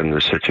understand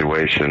the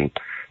situation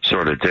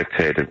sort of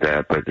dictated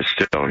that, but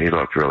still, he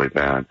looked really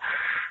bad.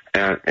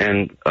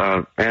 And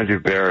Andrew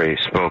Berry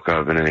spoke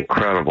of an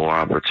incredible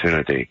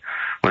opportunity.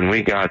 When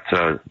we got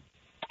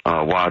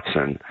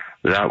Watson,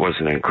 that was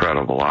an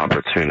incredible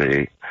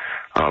opportunity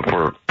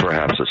for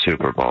perhaps a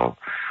Super Bowl.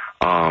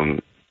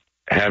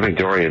 Having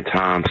Dorian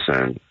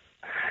Thompson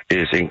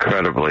is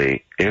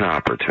incredibly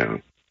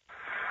inopportune.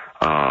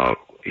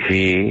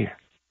 He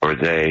or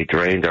they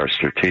drained our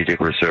strategic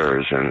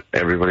reserves, and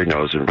everybody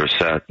knows in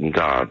Brissett and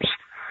Dobbs,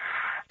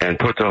 and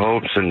put the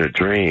hopes and the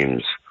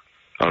dreams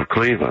of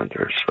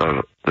Clevelanders,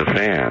 of the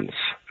fans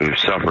who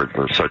suffered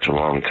for such a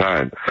long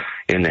time,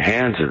 in the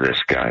hands of this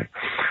guy.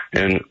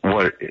 And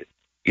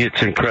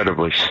it's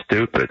incredibly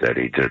stupid that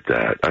he did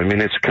that. I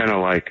mean, it's kind of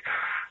like,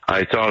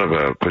 I thought of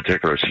a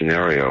particular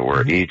scenario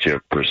where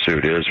Egypt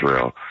pursued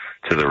Israel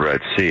to the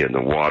Red Sea and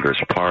the waters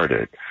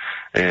parted.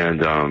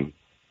 And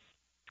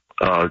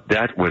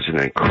that was an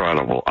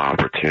incredible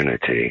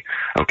opportunity,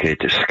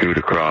 to scoot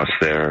across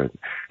there and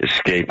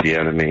escape the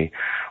enemy.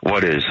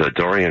 What is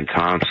Dorian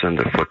Thompson,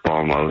 the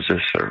football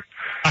Moses? Or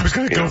I was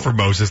going to go for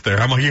Moses there.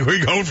 I'm like, are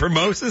you going for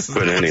Moses?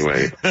 But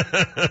anyway.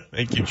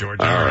 Thank you, George.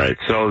 All right.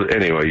 So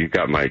anyway, you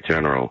got my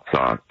general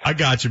thought. I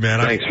got you, man.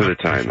 Thanks for the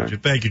time, man.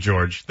 Thank you,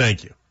 George.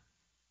 Thank you.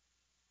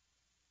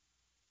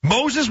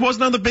 Moses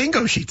wasn't on the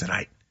bingo sheet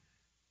tonight.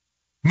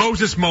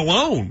 Moses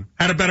Malone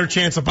had a better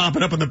chance of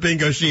popping up on the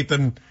bingo sheet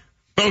than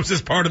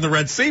Moses part in the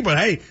Red Sea. But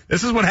hey,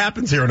 this is what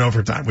happens here in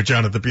overtime with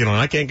Jonathan Peterlin.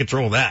 I can't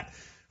control that.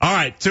 All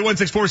right,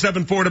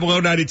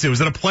 216-474-0092.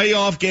 Is it a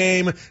playoff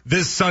game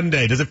this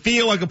Sunday? Does it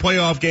feel like a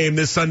playoff game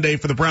this Sunday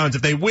for the Browns?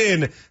 If they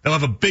win, they'll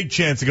have a big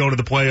chance of going to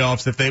the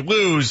playoffs. If they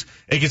lose,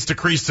 it gets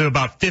decreased to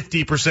about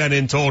 50%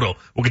 in total.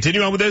 We'll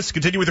continue on with this.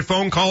 Continue with your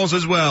phone calls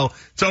as well.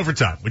 It's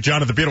overtime with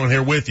Jonathan Peterlin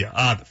here with you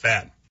on the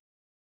Fan.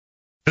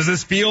 Does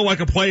this feel like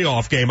a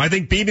playoff game? I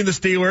think beating the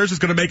Steelers is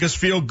going to make us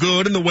feel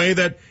good in the way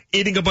that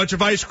eating a bunch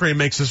of ice cream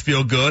makes us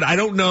feel good. I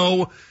don't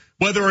know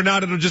whether or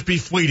not it'll just be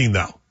fleeting,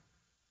 though.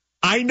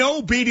 I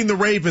know beating the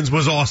Ravens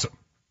was awesome.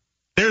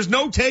 There's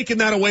no taking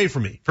that away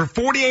from me. For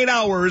 48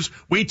 hours,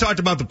 we talked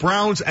about the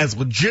Browns as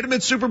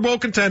legitimate Super Bowl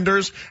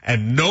contenders,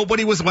 and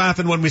nobody was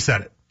laughing when we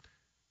said it.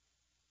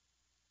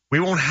 We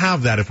won't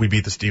have that if we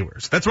beat the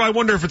Steelers. That's why I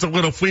wonder if it's a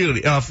little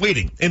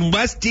fleeting.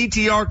 Unless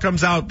DTR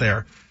comes out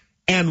there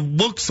and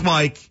looks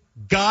like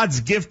God's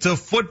gift to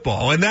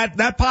football, and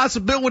that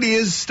possibility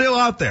is still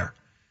out there.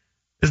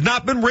 It's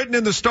not been written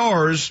in the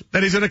stars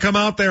that he's going to come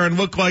out there and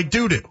look like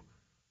doo-doo.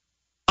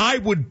 I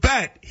would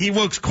bet he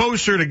looks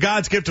closer to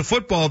God's gift to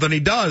football than he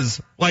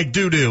does like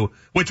doo-doo,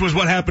 which was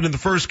what happened in the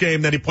first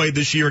game that he played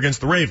this year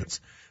against the Ravens.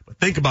 But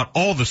think about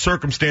all the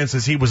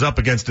circumstances he was up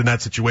against in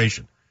that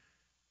situation.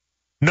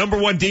 Number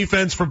 1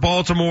 defense for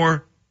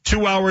Baltimore,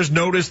 2 hours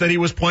notice that he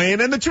was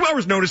playing, and the 2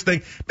 hours notice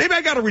thing, maybe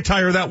I got to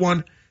retire that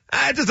one.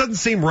 It just doesn't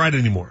seem right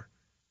anymore.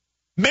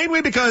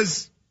 Mainly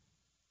because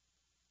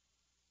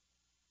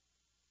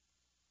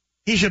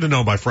he should have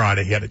known by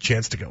Friday he had a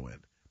chance to go in.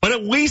 But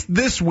at least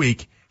this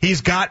week,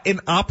 he's got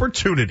an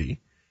opportunity,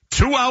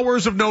 2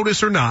 hours of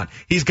notice or not,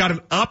 he's got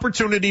an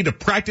opportunity to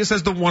practice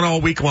as the one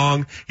all week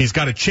long. He's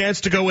got a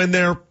chance to go in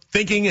there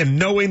thinking and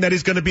knowing that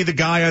he's going to be the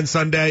guy on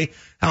Sunday.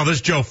 Oh, this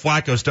Joe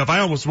Flacco stuff, I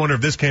almost wonder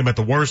if this came at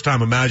the worst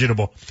time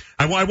imaginable.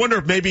 I wonder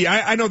if maybe,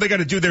 I know they got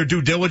to do their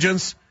due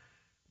diligence,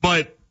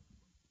 but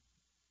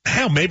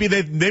Hell, maybe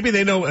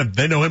they know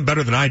him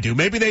better than I do.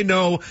 Maybe they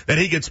know that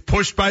he gets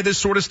pushed by this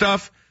sort of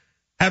stuff.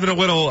 Having a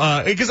little,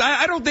 because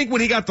I don't think when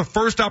he got the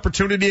first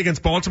opportunity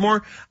against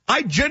Baltimore,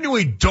 I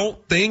genuinely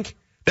don't think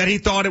that he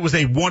thought it was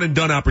a one and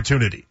done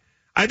opportunity.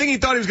 I think he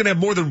thought he was going to have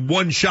more than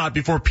one shot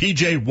before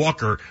P.J.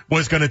 Walker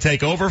was going to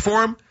take over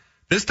for him.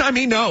 This time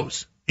he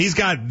knows. He's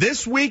got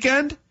this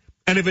weekend,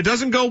 and if it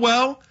doesn't go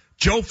well,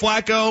 Joe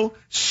Flacco,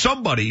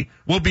 somebody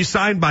will be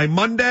signed by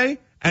Monday,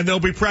 and they'll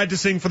be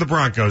practicing for the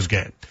Broncos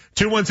game.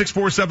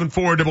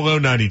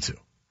 216-474-0092.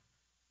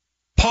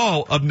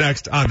 Paul up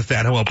next on the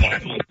Fan. Hello, Paul.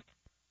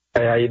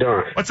 Hey, how you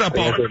doing? What's up,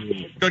 Paul?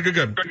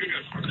 Good.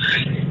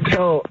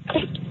 So,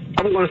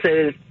 I'm going to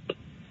say this.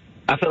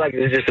 I feel like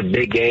it's just a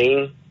big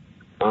game.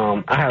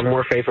 I have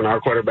more faith in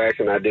our quarterbacks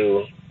than I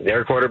do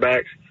their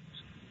quarterbacks.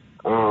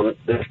 The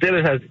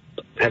Steelers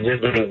have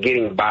just been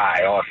getting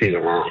by all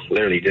season long,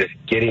 literally just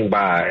getting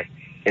by,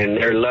 and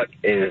their luck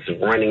is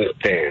running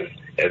thin.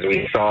 As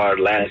we saw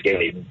last game,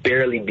 they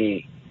barely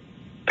beat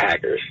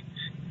Packers.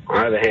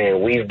 On the other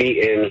hand, we've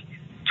beaten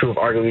two of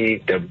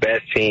arguably the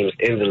best teams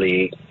in the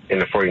league, in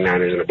the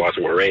 49ers and the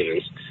Baltimore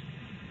Ravens.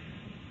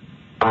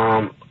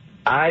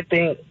 I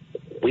think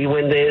we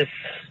win this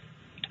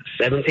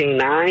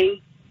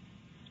 17-9.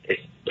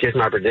 It's just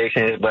my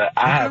predictions, but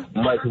I have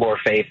much more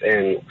faith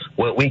in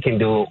what we can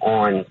do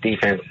on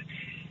defense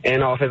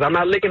and offense. I'm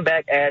not looking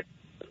back at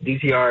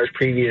DTR's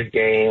previous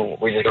game.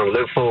 We're just going to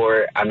look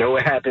forward. I know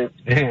what happened,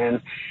 and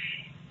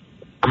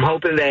I'm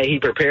hoping that he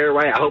prepared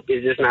right. I hope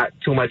it's just not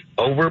too much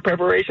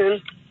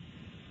over-preparation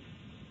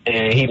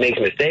and he makes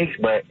mistakes,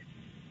 but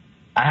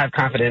I have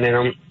confidence in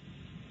him,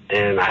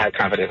 and I have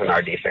confidence in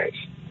our defense.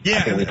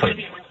 Yeah,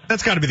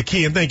 that's got to be the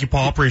key, and thank you,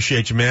 Paul.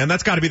 Appreciate you, man.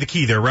 That's got to be the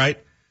key there, right?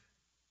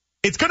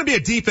 It's going to be a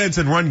defense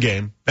and run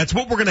game. That's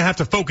what we're going to have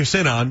to focus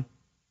in on.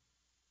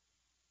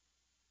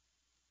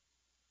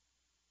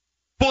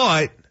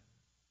 But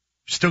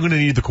you're still going to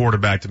need the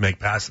quarterback to make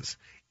passes.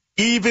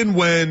 Even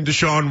when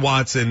Deshaun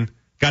Watson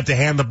got to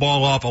hand the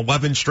ball off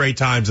 11 straight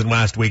times in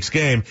last week's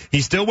game, he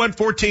still went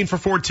 14 for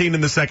 14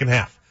 in the second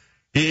half.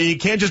 He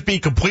can't just be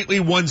completely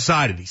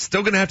one-sided. He's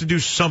still going to have to do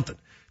something.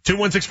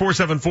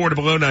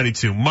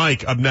 216-474-0092.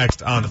 Mike up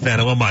next on the Fan.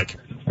 Hello, Mike.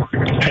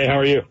 Hey, how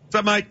are you? What's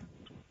up, Mike?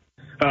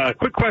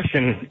 Quick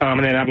question,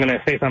 and then I'm going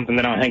to say something,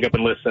 then I'll hang up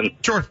and listen.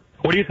 Sure.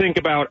 What do you think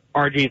about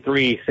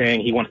RG3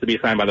 saying he wants to be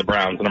signed by the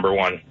Browns, number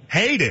one?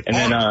 Hate it. And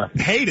then,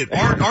 hate it.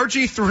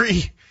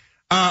 RG3.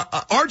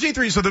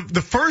 RG3, so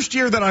the first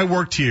year that I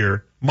worked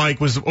here,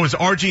 Mike, was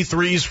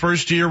RG3's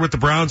first year with the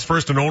Browns,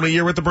 first and only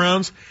year with the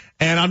Browns.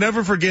 And I'll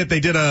never forget, they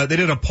did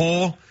a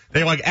poll.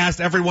 They asked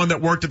everyone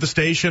that worked at the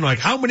station,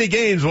 how many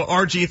games will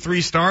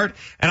RG3 start?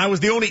 And I was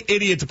the only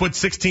idiot to put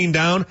 16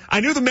 down. I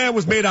knew the man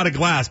was made out of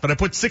glass, but I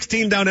put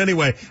 16 down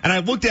anyway. And I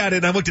looked at it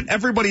and I looked at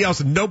everybody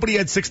else and nobody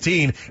had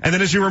 16. And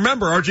then as you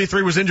remember,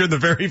 RG3 was injured in the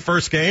very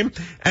first game.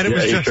 And it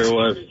was just, sure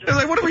was. It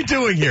was what are we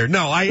doing here?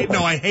 No,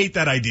 I hate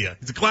that idea.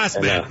 He's a glass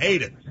man.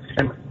 Hate it.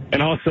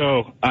 And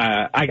also,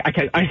 I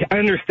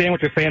understand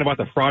what you're saying about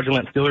the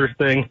fraudulent Steelers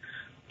thing,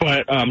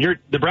 but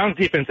the Browns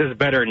defense is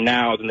better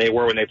now than they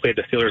were when they played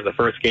the Steelers the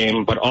first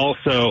game. But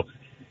also,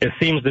 it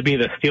seems to be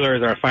the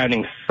Steelers are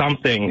finding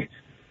something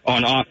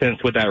on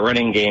offense with that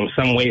running game,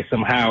 some way,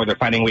 somehow. They're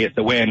finding ways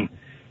to win.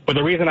 But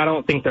the reason I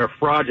don't think they're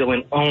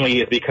fraudulent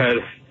only is because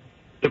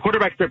the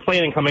quarterbacks they're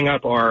playing coming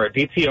up are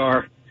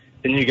DTR,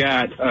 then you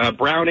got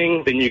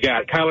Browning, then you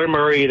got Kyler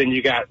Murray, then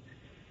you got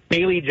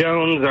Bailey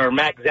Jones or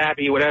Mac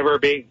Zappi, whatever,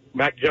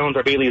 Mac Jones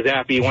or Bailey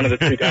Zappi, one of the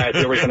two guys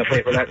who are going to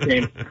play for that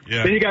team.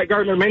 Yeah. Then you got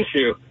Gardner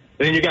Minshew.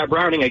 Then you got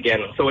Browning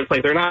again. So it's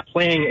like they're not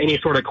playing any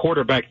sort of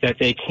quarterback that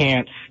they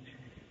can't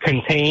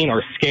contain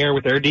or scare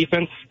with their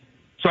defense.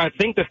 So I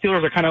think the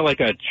Steelers are kind of like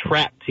a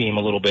trap team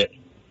a little bit.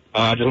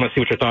 I just want to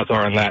see what your thoughts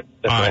are on that.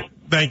 That's all.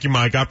 Thank you,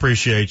 Mike. I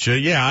appreciate you.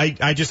 Yeah,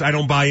 I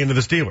don't buy into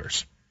the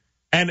Steelers.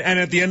 And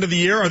at the end of the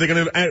year, are they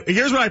going to,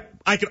 here's what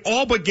I can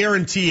all but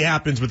guarantee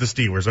happens with the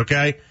Steelers,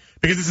 okay?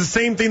 Because it's the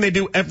same thing they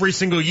do every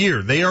single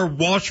year. They are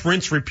wash,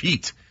 rinse,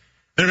 repeat.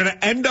 They're going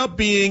to end up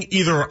being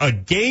either a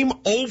game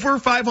over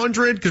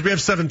 500, because we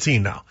have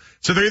 17 now.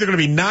 So they're either going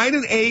to be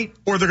 9-8,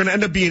 or they're going to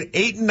end up being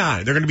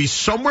 8-9. They're going to be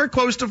somewhere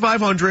close to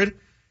 500.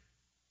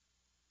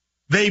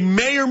 They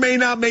may or may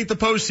not make the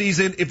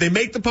postseason. If they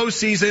make the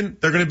postseason,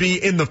 they're going to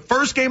be in the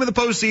first game of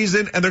the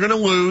postseason, and they're going to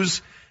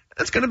lose.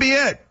 That's going to be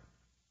it.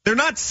 They're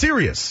not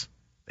serious.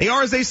 They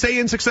are, as they say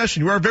in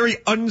Succession, you are very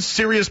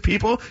unserious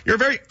people. You're a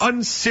very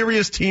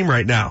unserious team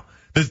right now.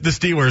 The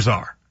Steelers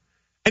are.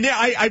 And yeah,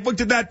 I looked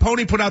at that.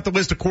 Pony put out the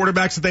list of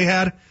quarterbacks that they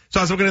had. So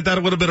I was looking at that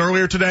a little bit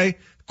earlier today.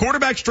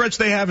 Quarterback stretch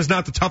they have is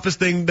not the toughest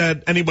thing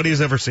that anybody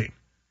has ever seen.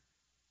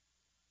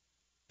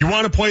 You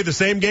want to play the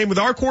same game with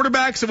our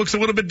quarterbacks? It looks a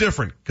little bit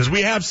different because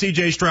we have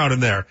C.J. Stroud in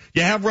there.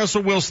 You have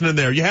Russell Wilson in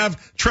there. You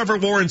have Trevor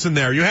Lawrence in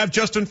there. You have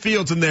Justin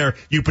Fields in there.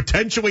 You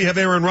potentially have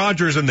Aaron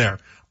Rodgers in there.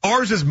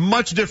 Ours is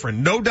much different,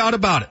 no doubt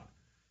about it.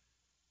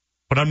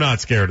 But I'm not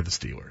scared of the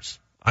Steelers.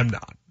 I'm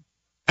not.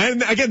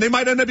 And again, they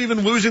might end up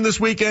even losing this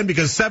weekend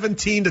because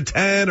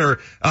 17-10 or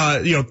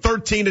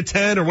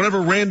 13-10 or whatever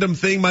random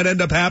thing might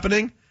end up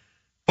happening.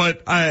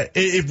 But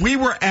if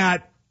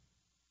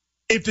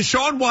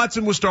Deshaun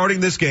Watson was starting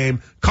this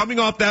game, coming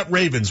off that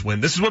Ravens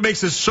win, this is what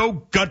makes this so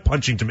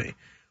gut-punching to me.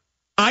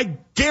 I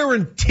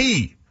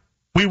guarantee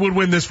we would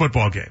win this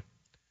football game.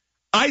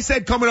 I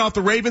said coming off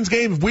the Ravens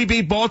game, if we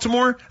beat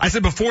Baltimore, I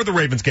said before the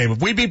Ravens game,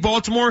 if we beat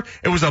Baltimore,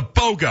 it was a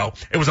BOGO.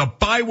 It was a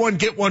buy one,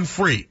 get one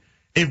free.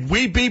 If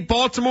we beat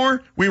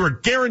Baltimore, we were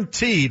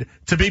guaranteed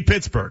to beat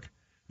Pittsburgh.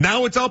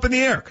 Now it's up in the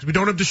air because we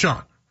don't have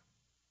Deshaun.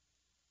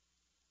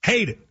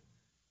 Hate it.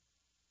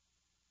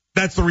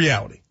 That's the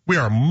reality. We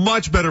are a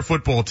much better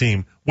football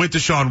team with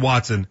Deshaun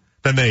Watson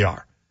than they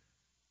are.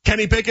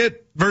 Kenny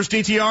Pickett versus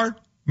DTR,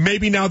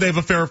 maybe now they have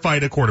a fair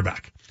fight at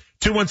quarterback.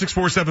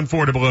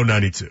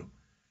 216-474-0092.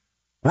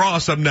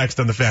 Ross up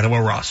next on the Fan. Hello,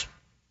 Ross.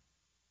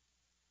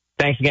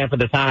 Thanks again for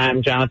the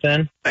time,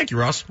 Jonathan. Thank you,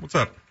 Ross. What's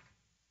up?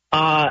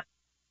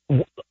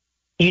 You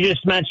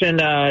just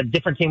mentioned a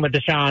different team with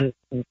Deshaun.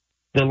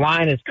 The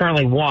line is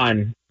currently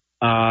 1,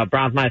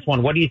 Browns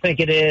 -1. What do you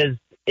think it is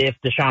if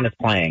Deshaun is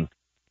playing?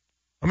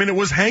 I mean, it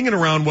was hanging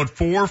around,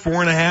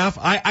 4.5.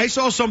 I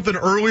saw something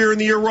earlier in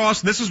the year,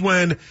 Ross. This is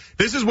when,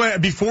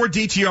 before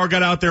DTR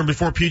got out there and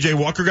before PJ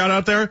Walker got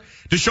out there,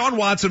 Deshaun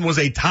Watson was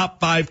a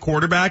top 5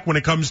 quarterback when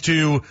it comes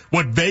to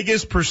what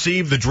Vegas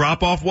perceived the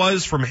drop-off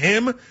was from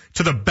him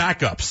to the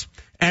backups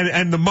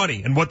and the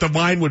money and what the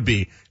line would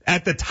be.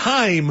 At the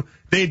time,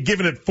 they had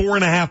given it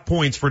 4.5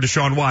 points for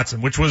Deshaun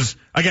Watson, which was,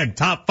 again,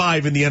 top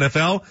 5 in the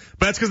NFL.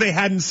 But that's because they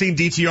hadn't seen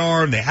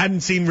DTR and they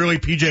hadn't seen really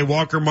PJ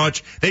Walker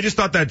much. They just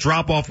thought that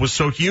drop-off was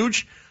so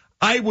huge.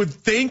 I would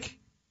think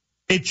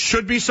it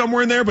should be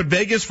somewhere in there, but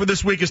Vegas for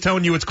this week is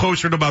telling you it's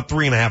closer to about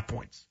 3.5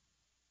 points.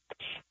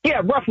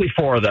 Yeah, roughly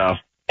 4, though.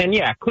 And,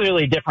 yeah,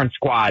 clearly different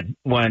squad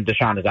when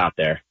Deshaun is out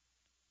there.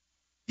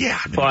 Yeah,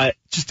 I mean, but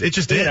it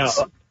just is.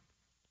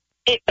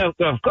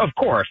 Of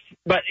course.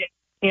 But,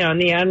 in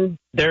the end,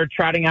 they're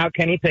trotting out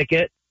Kenny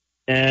Pickett,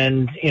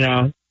 and,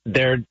 the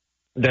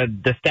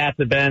stats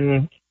have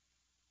been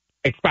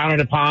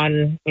expounded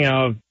upon,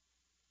 ad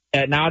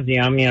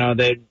nauseum.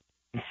 They're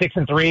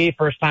 6-3,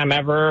 first time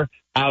ever,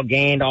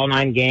 outgained all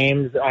 9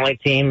 games, only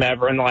team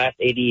ever in the last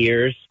 80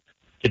 years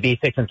to be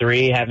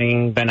 6-3,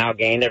 having been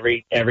outgained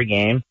every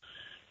game.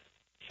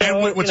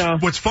 So,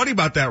 and what's funny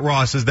about that,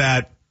 Ross, is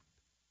that,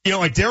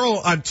 like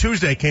Daryl on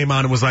Tuesday came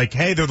on and was like,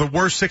 hey, they're the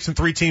worst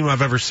 6-3 team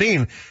I've ever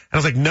seen. And I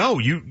was like,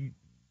 no,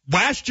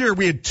 last year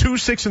we had 2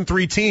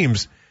 6-3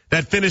 teams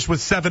that finished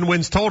with 7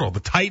 wins total. The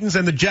Titans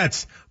and the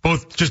Jets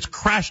both just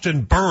crashed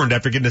and burned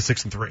after getting to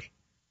 6-3.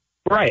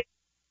 Right.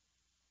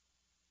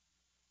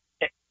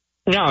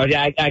 No,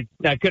 I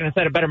couldn't have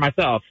said it better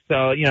myself.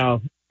 So,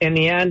 in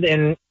the end,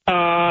 and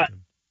I'm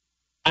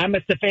a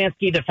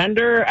Stefanski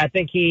defender. I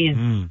think he's,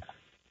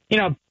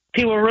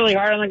 people are really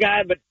hard on the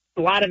guy, but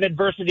a lot of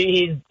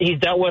adversity he's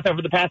dealt with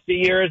over the past few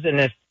years,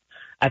 and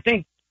I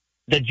think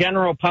the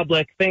general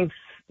public thinks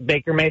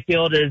Baker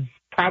Mayfield is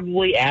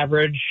probably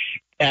average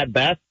at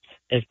best,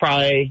 is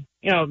probably,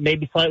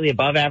 maybe slightly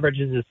above average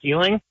is his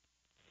ceiling.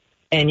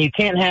 And you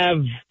can't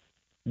have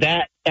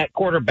that at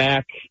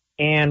quarterback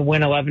and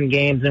win 11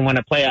 games and win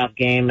a playoff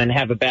game and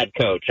have a bad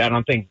coach. I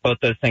don't think both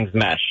those things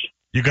mesh.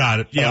 You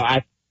got it. Yeah.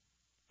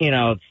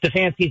 So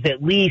Stefanski's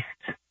at least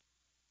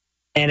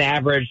an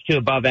average to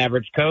above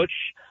average coach.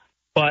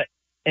 But,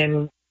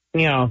 you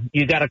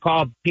got to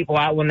call people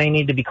out when they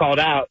need to be called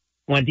out.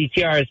 When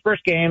DTR, his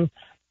first game,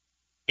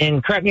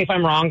 and correct me if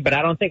I'm wrong, but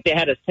I don't think they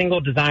had a single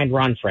designed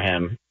run for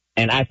him.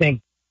 And I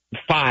think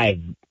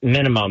 5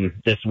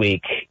 minimum this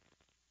week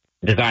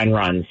design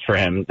runs for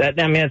him.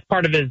 It's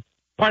part of his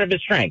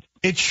strength.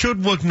 It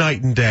should look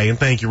night and day, and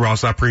thank you,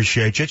 Ross. I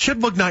appreciate you. It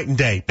should look night and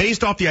day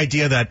based off the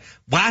idea that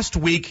last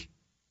week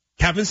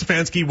Kevin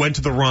Stefanski went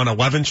to the run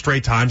 11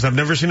 straight times. I've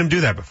never seen him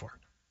do that before.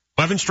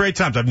 11 straight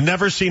times. I've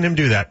never seen him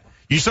do that.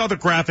 You saw the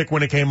graphic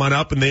when it came on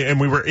up, and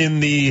we were in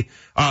the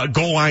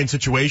goal line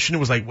situation. It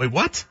was like, wait,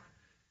 what?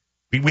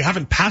 We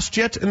haven't passed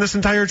yet in this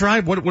entire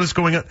drive? What is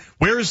going on?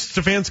 Where is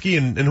Stefanski,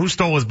 and who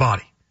stole his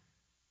body?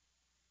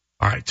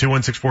 All right,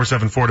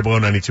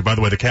 216-474-0092. By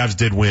the way, the Cavs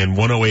did win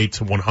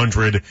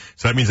 108-100,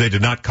 so that means they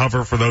did not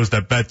cover for those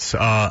that bet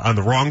on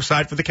the wrong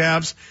side for the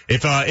Cavs.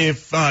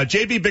 If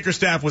J.B.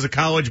 Bickerstaff was a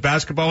college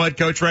basketball head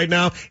coach right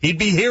now, he'd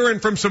be hearing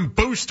from some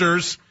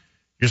boosters.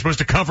 You're supposed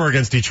to cover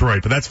against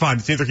Detroit, but that's fine.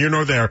 It's neither here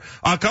nor there.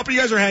 A couple of you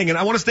guys are hanging.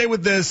 I want to stay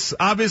with this.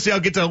 Obviously, I'll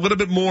get to a little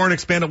bit more and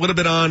expand a little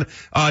bit on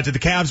to the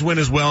Cavs win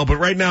as well. But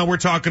right now, we're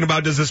talking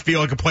about, does this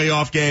feel like a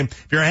playoff game?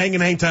 If you're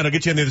hanging, hang tight. I'll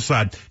get you on the other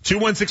side.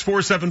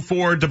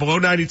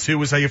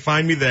 216-474-0092 is how you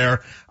find me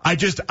there.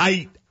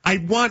 I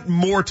want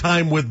more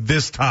time with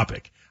this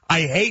topic.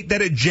 I hate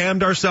that it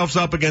jammed ourselves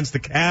up against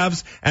the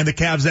Cavs and the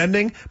Cavs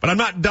ending, but I'm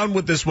not done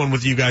with this one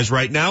with you guys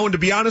right now. And to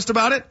be honest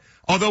about it,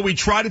 although we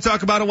try to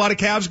talk about a lot of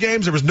Cavs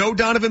games, there was no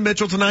Donovan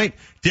Mitchell tonight.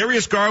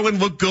 Darius Garland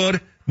looked good.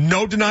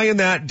 No denying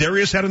that.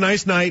 Darius had a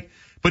nice night,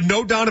 but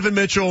no Donovan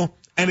Mitchell.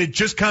 And it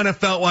just kind of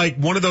felt like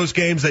one of those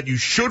games that you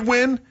should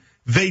win.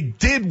 They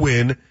did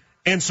win.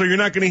 And so you're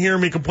not going to hear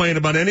me complain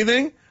about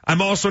anything.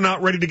 I'm also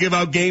not ready to give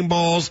out game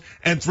balls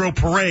and throw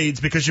parades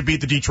because you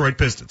beat the Detroit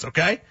Pistons,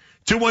 okay?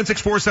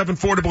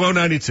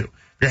 216-474-0092. If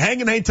you're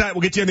hang tight,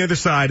 we'll get you on the other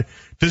side.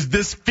 Does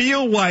this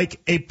feel like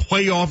a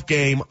playoff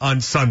game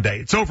on Sunday?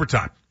 It's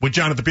overtime with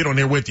Jonathan Peterlin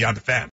here with you on the Fan.